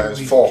 600 times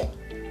 4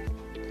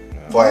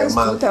 for a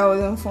month.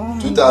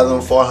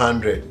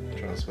 2,400.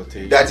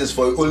 Transportation. That is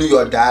for only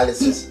your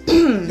dialysis,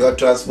 your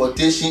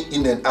transportation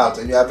in and out,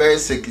 and you are very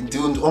sick.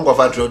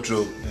 Uber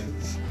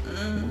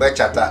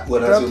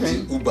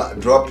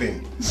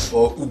dropping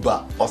or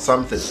Uber or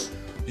something, so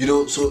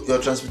your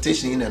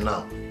transportation in and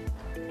out,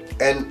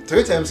 and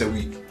 3 times a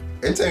week.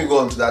 Anytime you go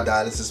onto that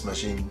dialysis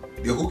machine,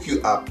 they hook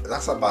you up.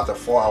 That's about a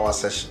 4-hour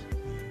session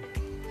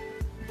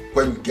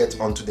when you get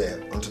onto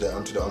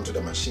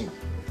the machine.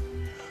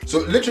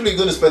 So literally, you're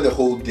going to spend the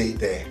whole day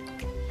there.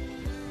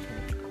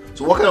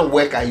 So what kind of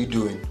work are you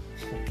doing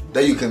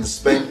that you can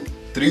spend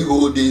 3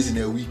 whole days in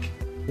a week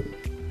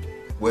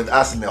with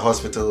us in the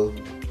hospital?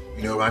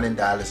 Running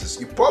dialysis,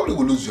 you probably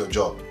will lose your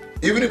job.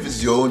 Even if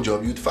it's your own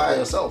job, you'd fire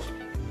yourself.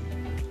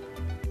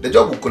 The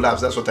job will collapse.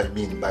 That's what I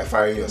mean by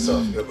firing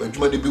yourself.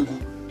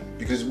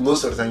 Because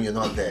most of the time you're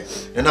not there.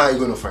 Then how are you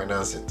going to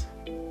finance it?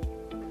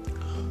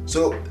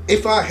 So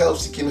if our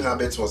health-seeking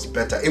habits was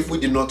better, if we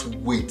did not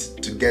wait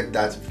to get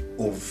that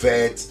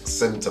overt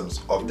symptoms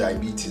of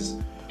diabetes,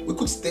 we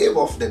could stave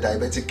off the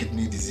diabetic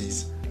kidney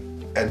disease,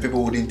 and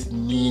people wouldn't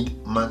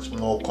need much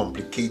more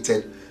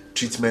complicated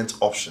treatment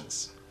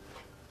options.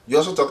 You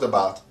also talked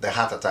about the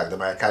heart attack, the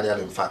myocardial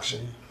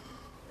infarction.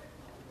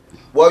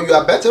 Well, you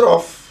are better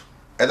off,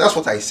 and that's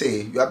what I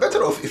say, you are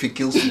better off if it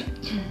kills you.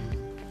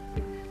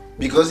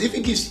 Because if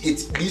it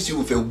leaves you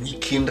with a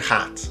weakened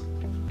heart,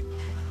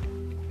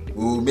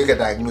 we will make a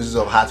diagnosis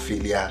of heart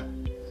failure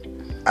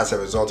as a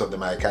result of the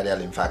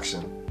myocardial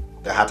infarction,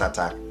 the heart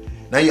attack.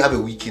 Now you have a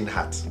weakened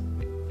heart.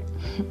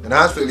 And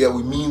heart failure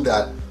will mean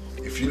that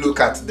if you look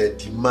at the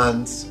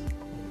demands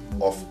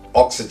of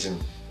oxygen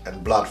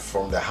and blood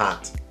from the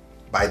heart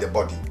by the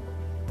body,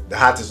 the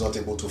heart is not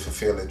able to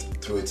fulfill it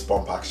through its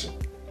pump action.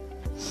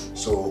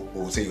 So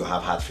we'll say you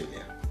have heart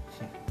failure.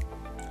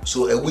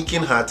 So a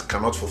weakened heart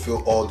cannot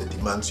fulfill all the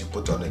demands you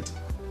put on it.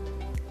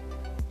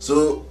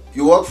 So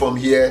you walk from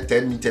here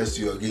 10 meters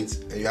to your gate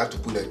and you have to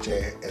pull a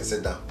chair and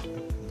sit down.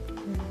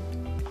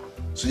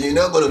 So you're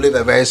not going to live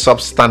a very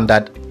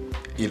substandard,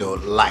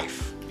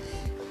 life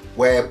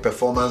where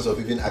performance of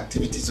even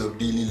activities of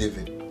daily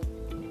living.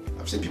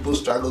 I've seen people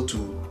struggle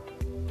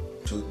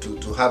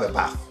to have a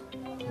bath.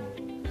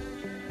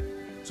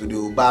 So they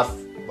will bath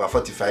about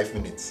 45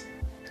 minutes.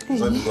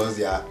 It's not because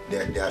they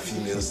are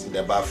females in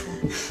the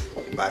bathroom,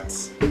 but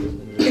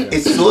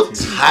it's so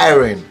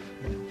tiring,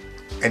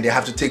 and they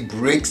have to take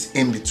breaks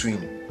in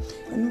between.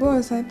 And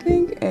boss, I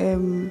think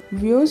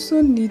we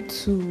also need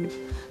to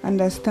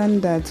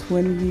understand that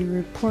when we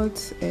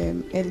report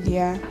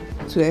earlier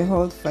to a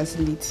health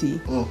facility,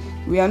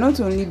 we are not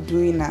only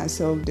doing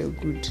ourselves the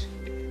good,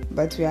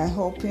 but we are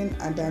helping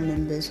other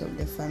members of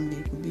the family.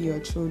 It could be your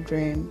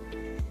children,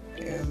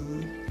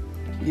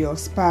 your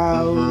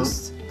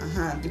spouse,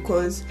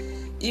 because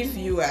if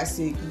you are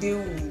sick, they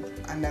will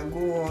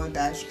undergo all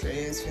that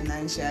stress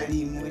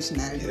financially,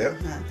 emotionally.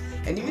 Yeah.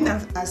 And even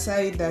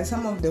aside that,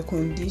 some of the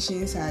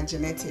conditions are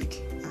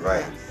genetic.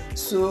 Right.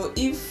 So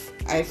if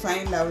I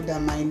find out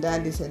that my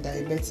dad is a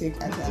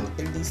diabetic at an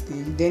early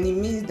stage, then it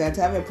means that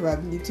I have a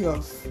probability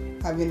of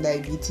having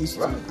diabetes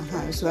too.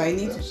 Right. So I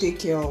need to take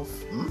care of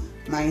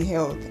my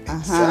health.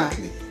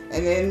 Exactly.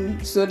 And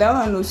then, so that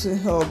one also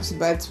helps,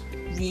 but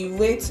we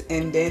wait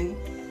and then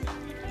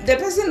the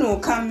person will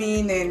come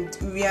in and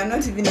we are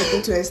not even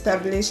able to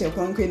establish a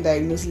concrete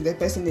diagnosis. The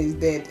person is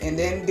dead, and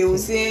then they will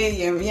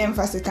say, no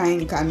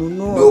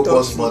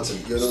postmortem,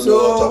 no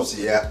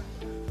autopsy, yeah.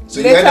 So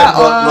you end up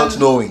not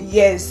knowing.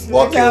 Yes.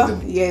 What killed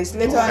him. Yes.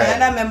 Later on,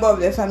 another member of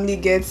the family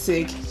gets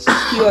sick.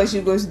 He or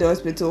she goes to the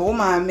hospital. Oh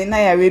my, but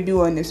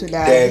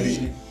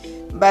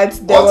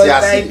there was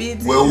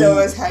diabetes, there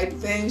was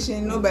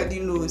hypertension. Nobody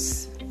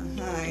knows.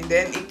 And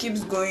then it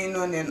keeps going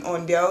on and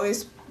on. They're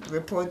always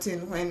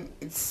reporting when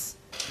it's.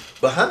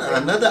 But Hannah,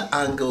 another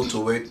angle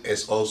to it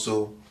is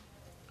also,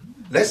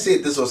 let's say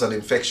this was an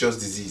infectious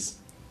disease.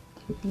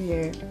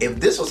 Yeah. If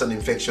this was an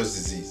infectious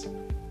disease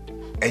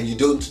and you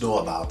don't know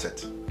about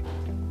it,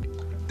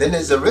 then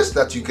there's a risk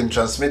that you can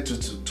transmit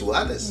to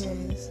others.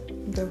 Yes,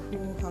 the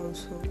whole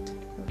household.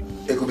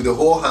 It could be the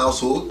whole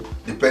household,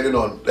 depending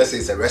on, let's say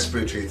it's a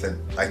respiratory thing,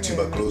 like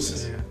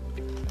tuberculosis. Yeah.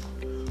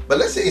 But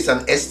let's say it's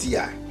an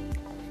STI,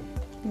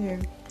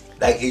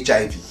 like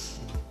HIV.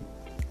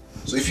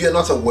 So if you're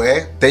not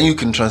aware, then you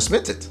can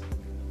transmit it.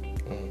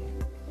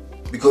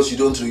 Because you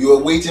don't know, you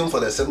are waiting for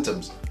the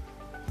symptoms.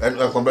 And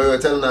you were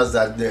telling us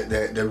that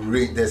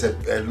there's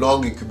a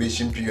long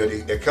incubation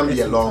period. There can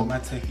be a long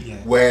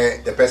where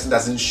the person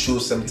doesn't show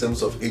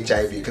symptoms of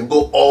HIV. It can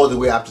go all the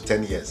way up to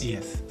 10 years.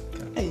 Yes.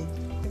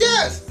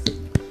 Yes.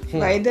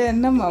 By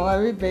then, I'm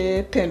worried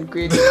by 10th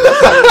grade.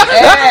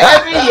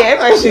 Every year,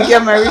 if I should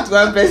get married to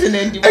one person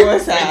and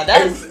divorce her,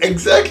 that's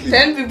exactly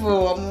 10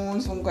 people.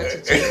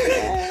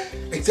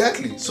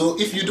 Exactly. So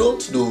if you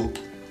don't know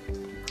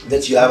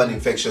that you have an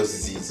infectious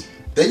disease,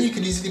 then you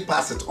can easily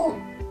pass it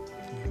on.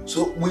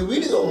 So we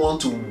really don't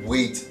want to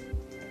wait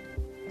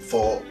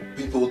for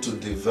people to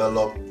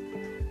develop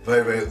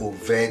very, very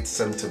overt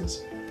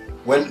symptoms.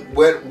 When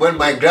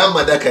my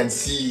grandmother can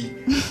see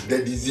the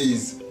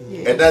disease,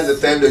 and that's the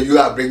time that you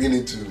are bringing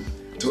it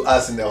to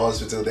us in the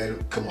hospital,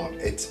 then come on,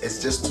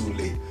 it's just too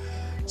late.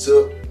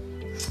 So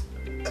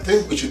I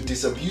think we should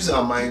disabuse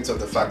our minds of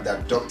the fact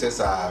that doctors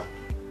are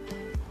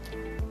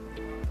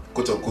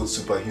quote-unquote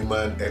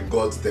superhuman and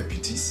God's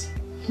deputies,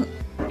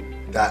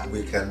 that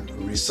we can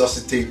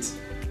resuscitate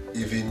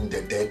even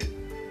the dead,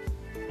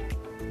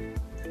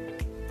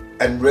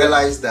 and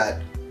realize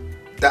that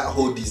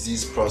whole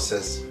disease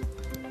process,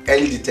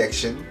 early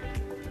detection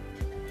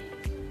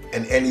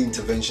and early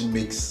intervention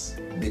makes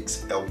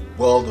a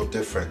world of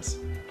difference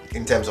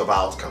in terms of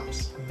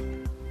outcomes.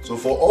 So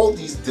for all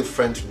these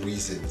different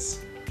reasons,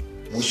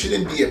 we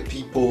shouldn't be a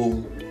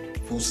people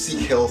who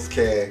seek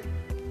healthcare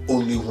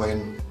only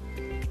when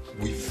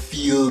we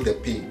feel the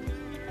pain.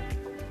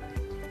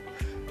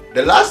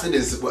 The last thing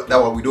is that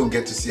one we don't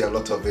get to see a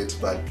lot of it,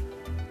 but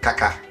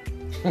kaka.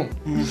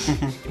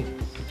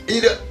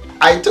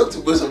 I talk to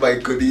most of my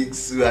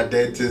colleagues who are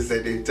dentists,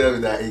 and they tell me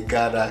that in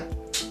Ghana,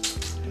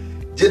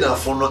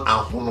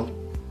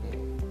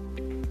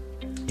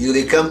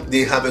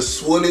 they have a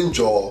swollen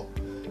jaw,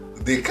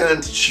 they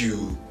can't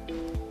chew,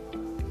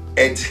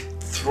 it's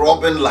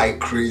throbbing like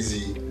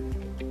crazy.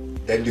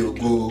 Then they'll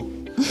go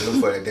and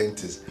look for a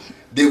dentist.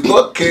 They've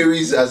got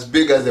caries as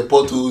big as the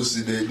potholes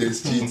in the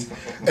streets,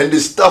 and they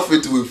stuff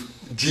it with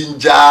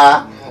ginger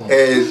and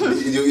they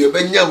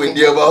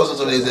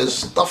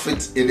stuff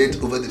it in it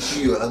over the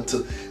period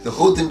until the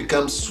whole thing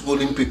becomes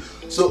swollen.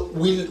 So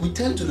we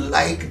tend to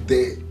like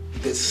the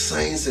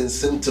signs and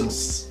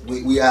symptoms.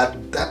 We are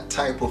that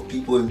type of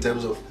people in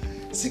terms of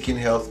seeking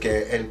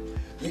healthcare. And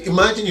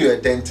imagine you're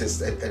a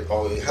dentist or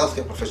a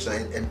healthcare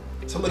professional, and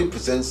somebody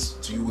presents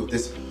to you with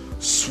this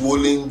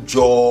swollen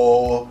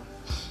jaw,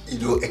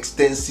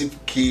 extensive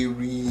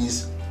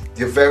caries,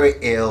 they're very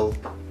ill.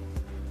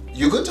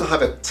 You're going to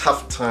have a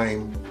tough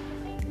time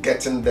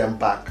getting them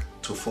back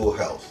to full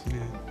health.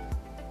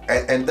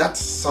 And that's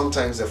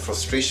sometimes a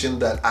frustration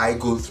that I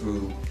go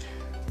through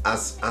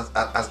as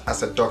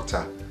a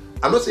doctor.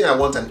 I'm not saying I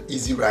want an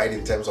easy ride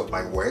in terms of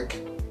my work,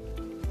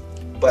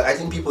 but I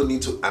think people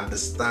need to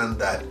understand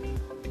that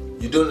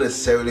you don't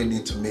necessarily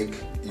need to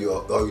make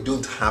you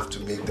don't have to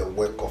make the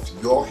work of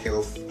your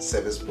health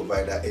service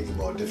provider any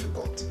more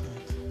difficult.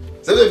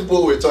 Some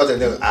people were taught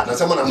that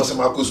someone I'm not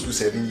school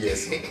 7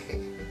 years.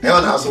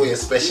 Everyone has a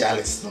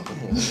specialist. And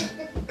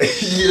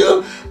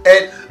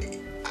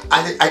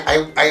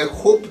I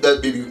hope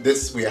that maybe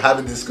we're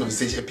having this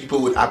conversation,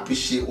 people would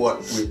appreciate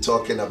what we're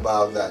talking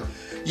about. That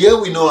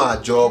we know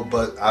our job,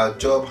 but our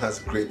job has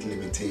great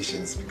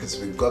limitations because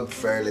we've got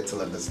very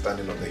little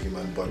understanding of the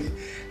human body.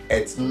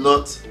 It's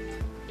not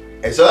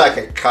like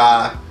a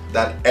car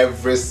that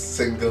every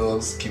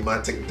single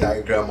schematic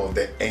diagram of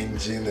the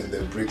engine and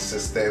the brake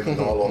system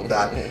and all of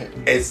that,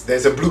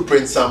 there's a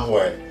blueprint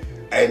somewhere,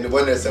 and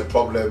when there's a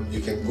problem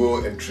you can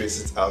go and trace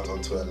it out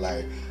onto a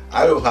line.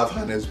 I don't have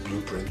Hannah's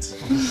blueprint.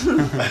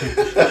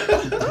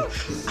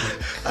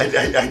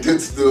 I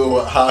don't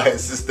know how her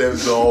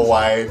system's all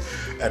wired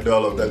and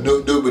all of that.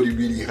 Nobody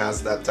really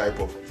has that type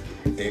of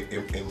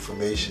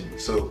information.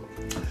 So,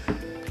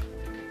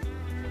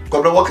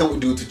 Governor, what can we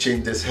do to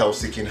change this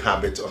health-seeking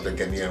habit of the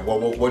Ghanaian?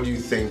 What do you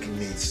think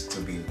needs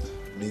to be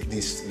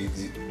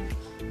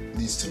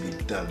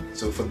done?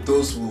 So, for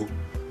those who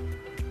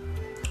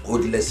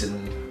would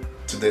listen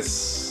to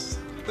this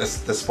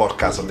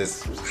podcast on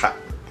this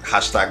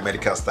hashtag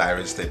Medical's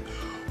Diaries thing,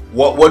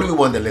 what do we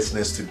want the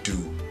listeners to do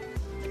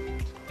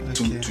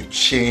to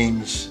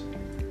change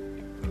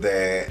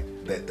the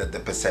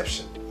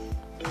perception,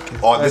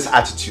 or this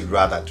attitude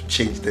rather, to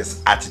change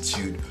this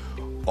attitude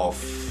of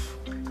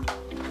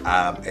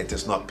it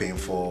is not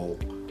painful,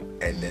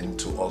 and then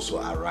to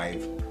also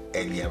arrive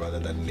earlier rather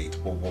than late?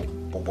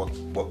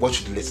 What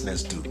should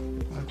listeners do?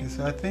 Okay,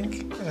 so I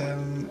think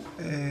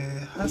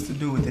it has to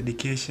do with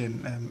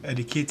education,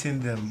 educating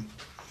them.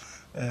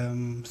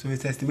 So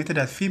it's estimated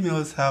that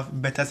females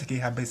have better seeking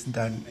habits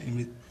than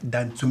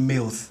to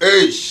males.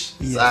 Yes,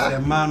 a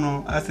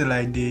man, I feel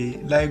like they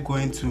like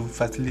going to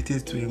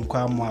facilities to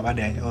inquire more about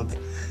their health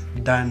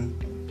than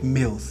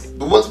males.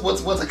 But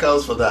what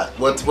accounts for that?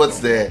 What's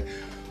the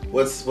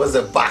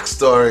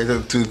backstory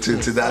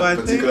to that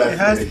particular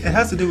thing? It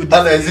has to do with.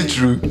 Anna, is it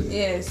true?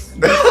 Yes.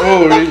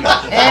 Oh, really?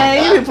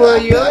 You people,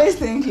 you always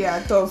think you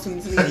are tough.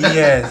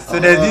 Yes. So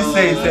there's this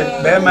saying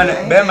that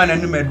bearman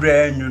and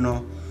you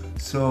know.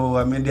 So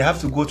I mean, they have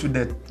to go to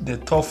the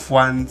tough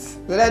ones.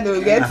 So that they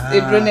will get a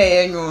drone.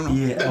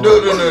 Yeah. No.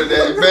 They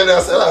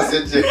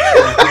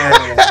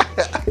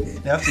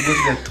have to go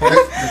to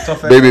the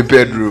tough. Baby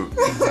Pedro.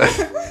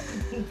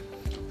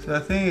 So I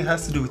think it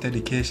has to do with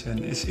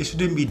education. It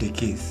shouldn't be the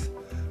case.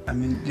 I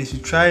mean, they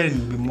should try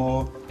and be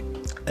more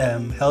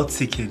health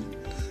seeking.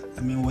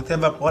 I mean,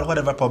 whatever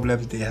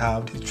problems they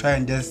have, they try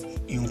and just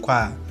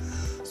inquire.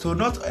 So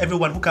not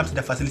everyone who comes to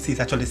the facility is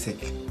actually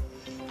sick.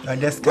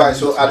 Right.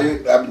 So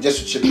just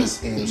to chip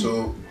this in.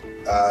 So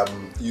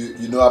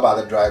you know about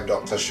the Drive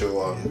Doctor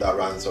show that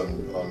runs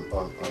on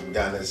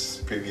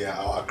Ghana's premier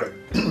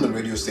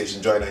radio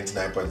station, Joy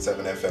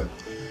 99.7 FM,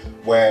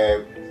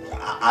 where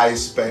I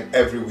spend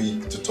every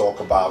week to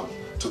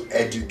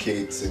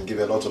educate and give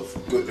a lot of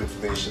good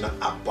information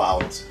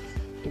about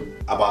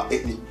a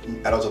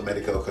lot of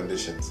medical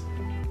conditions.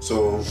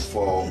 So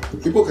for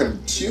people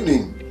can tune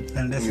in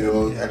and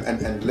listen,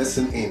 and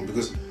listen in,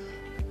 because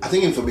I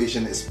think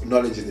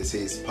knowledge, they say,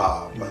 is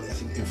power, but I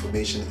think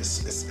information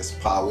is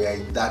power. We are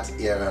in that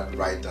era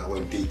right now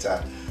where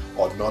data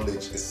or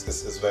knowledge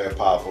is very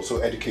powerful.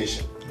 So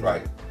education,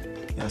 right?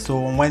 Yeah.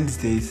 So on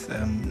Wednesdays,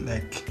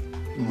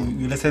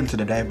 you listen to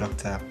the Drive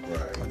Doctor at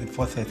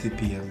 4:30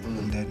 p.m.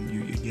 and then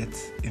you get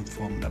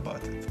informed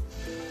about it.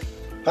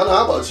 Hannah,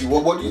 how about you?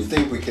 What do you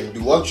think we can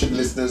do? What should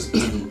listeners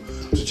do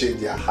to change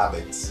their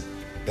habits,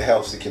 the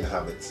health-seeking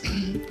habits?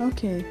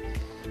 Okay.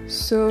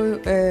 So,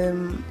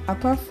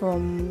 apart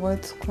from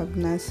what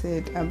Kwabena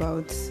said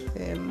about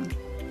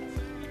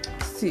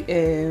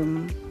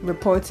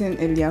reporting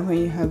earlier when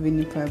you have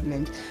any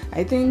problems,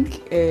 I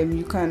think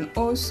you can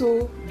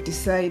also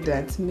decide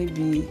that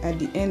maybe at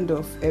the end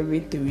of every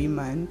 3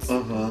 months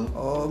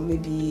or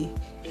maybe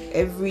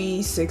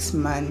every 6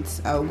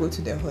 months, I'll go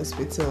to the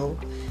hospital,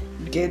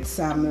 get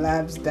some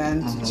labs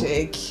done to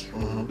check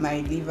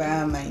my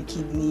liver, my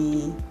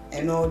kidney,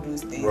 and all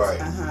those things. Right.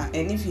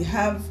 And if you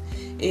have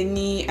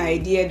any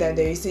idea that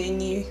there is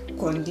any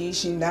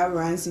condition that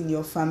runs in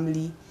your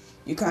family,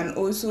 you can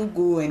also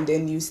go and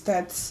then you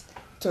start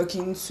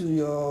talking to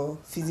your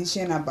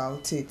physician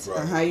about it.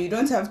 Right. You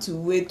don't have to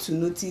wait to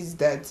notice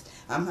that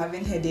I'm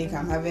having headache,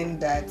 I'm having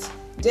that.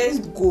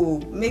 Just go,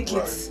 make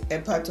it a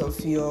part of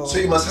your. So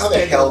you must have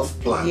a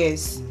health plan.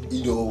 Yes.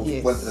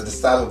 When at the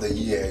start of the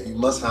year, you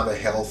must have a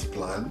health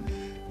plan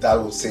that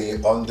will say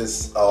on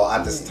this or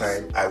at this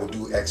time I will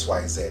do X,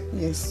 Y, Z.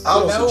 Yes.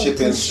 I'll also chip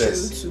in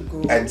this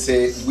and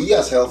say we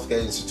as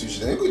healthcare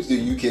institutions, and go to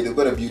the UK, they've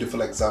got a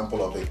beautiful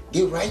example of it.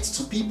 They write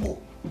to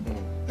people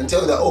and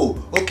tell them that,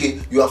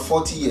 you are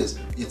 40 years,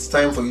 it's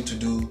time for you to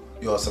do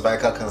your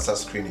cervical cancer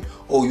screening.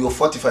 You're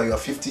 45, you are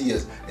 50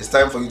 years, it's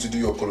time for you to do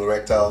your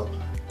colorectal,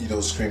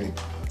 screening.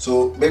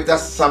 So maybe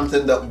that's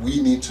something that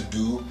we need to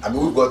do. I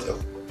mean, we've got a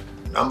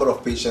number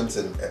of patients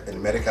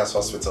in Medical's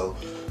hospital.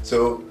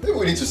 So maybe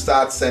we need to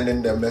start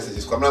sending them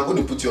messages. I'm going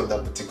to put you on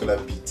that particular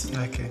beat.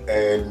 Okay.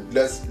 And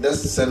let's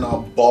send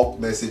out bulk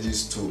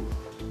messages to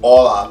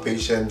all our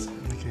patients,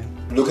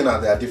 looking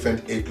at their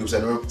different age groups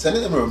and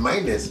sending them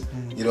reminders,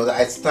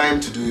 that it's time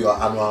to do your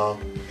annual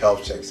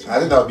health checks. I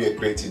think that would be a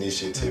great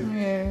initiative.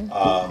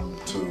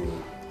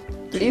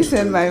 Please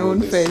send my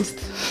own first.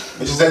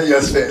 You should send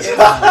yours first.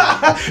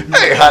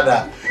 Hey,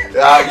 Hannah,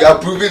 you are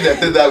proving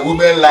that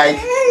women like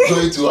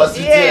going to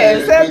hospital.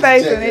 Yeah,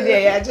 sometimes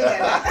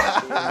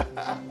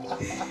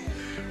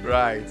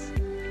Right.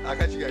 I'll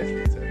catch you guys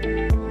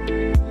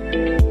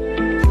later.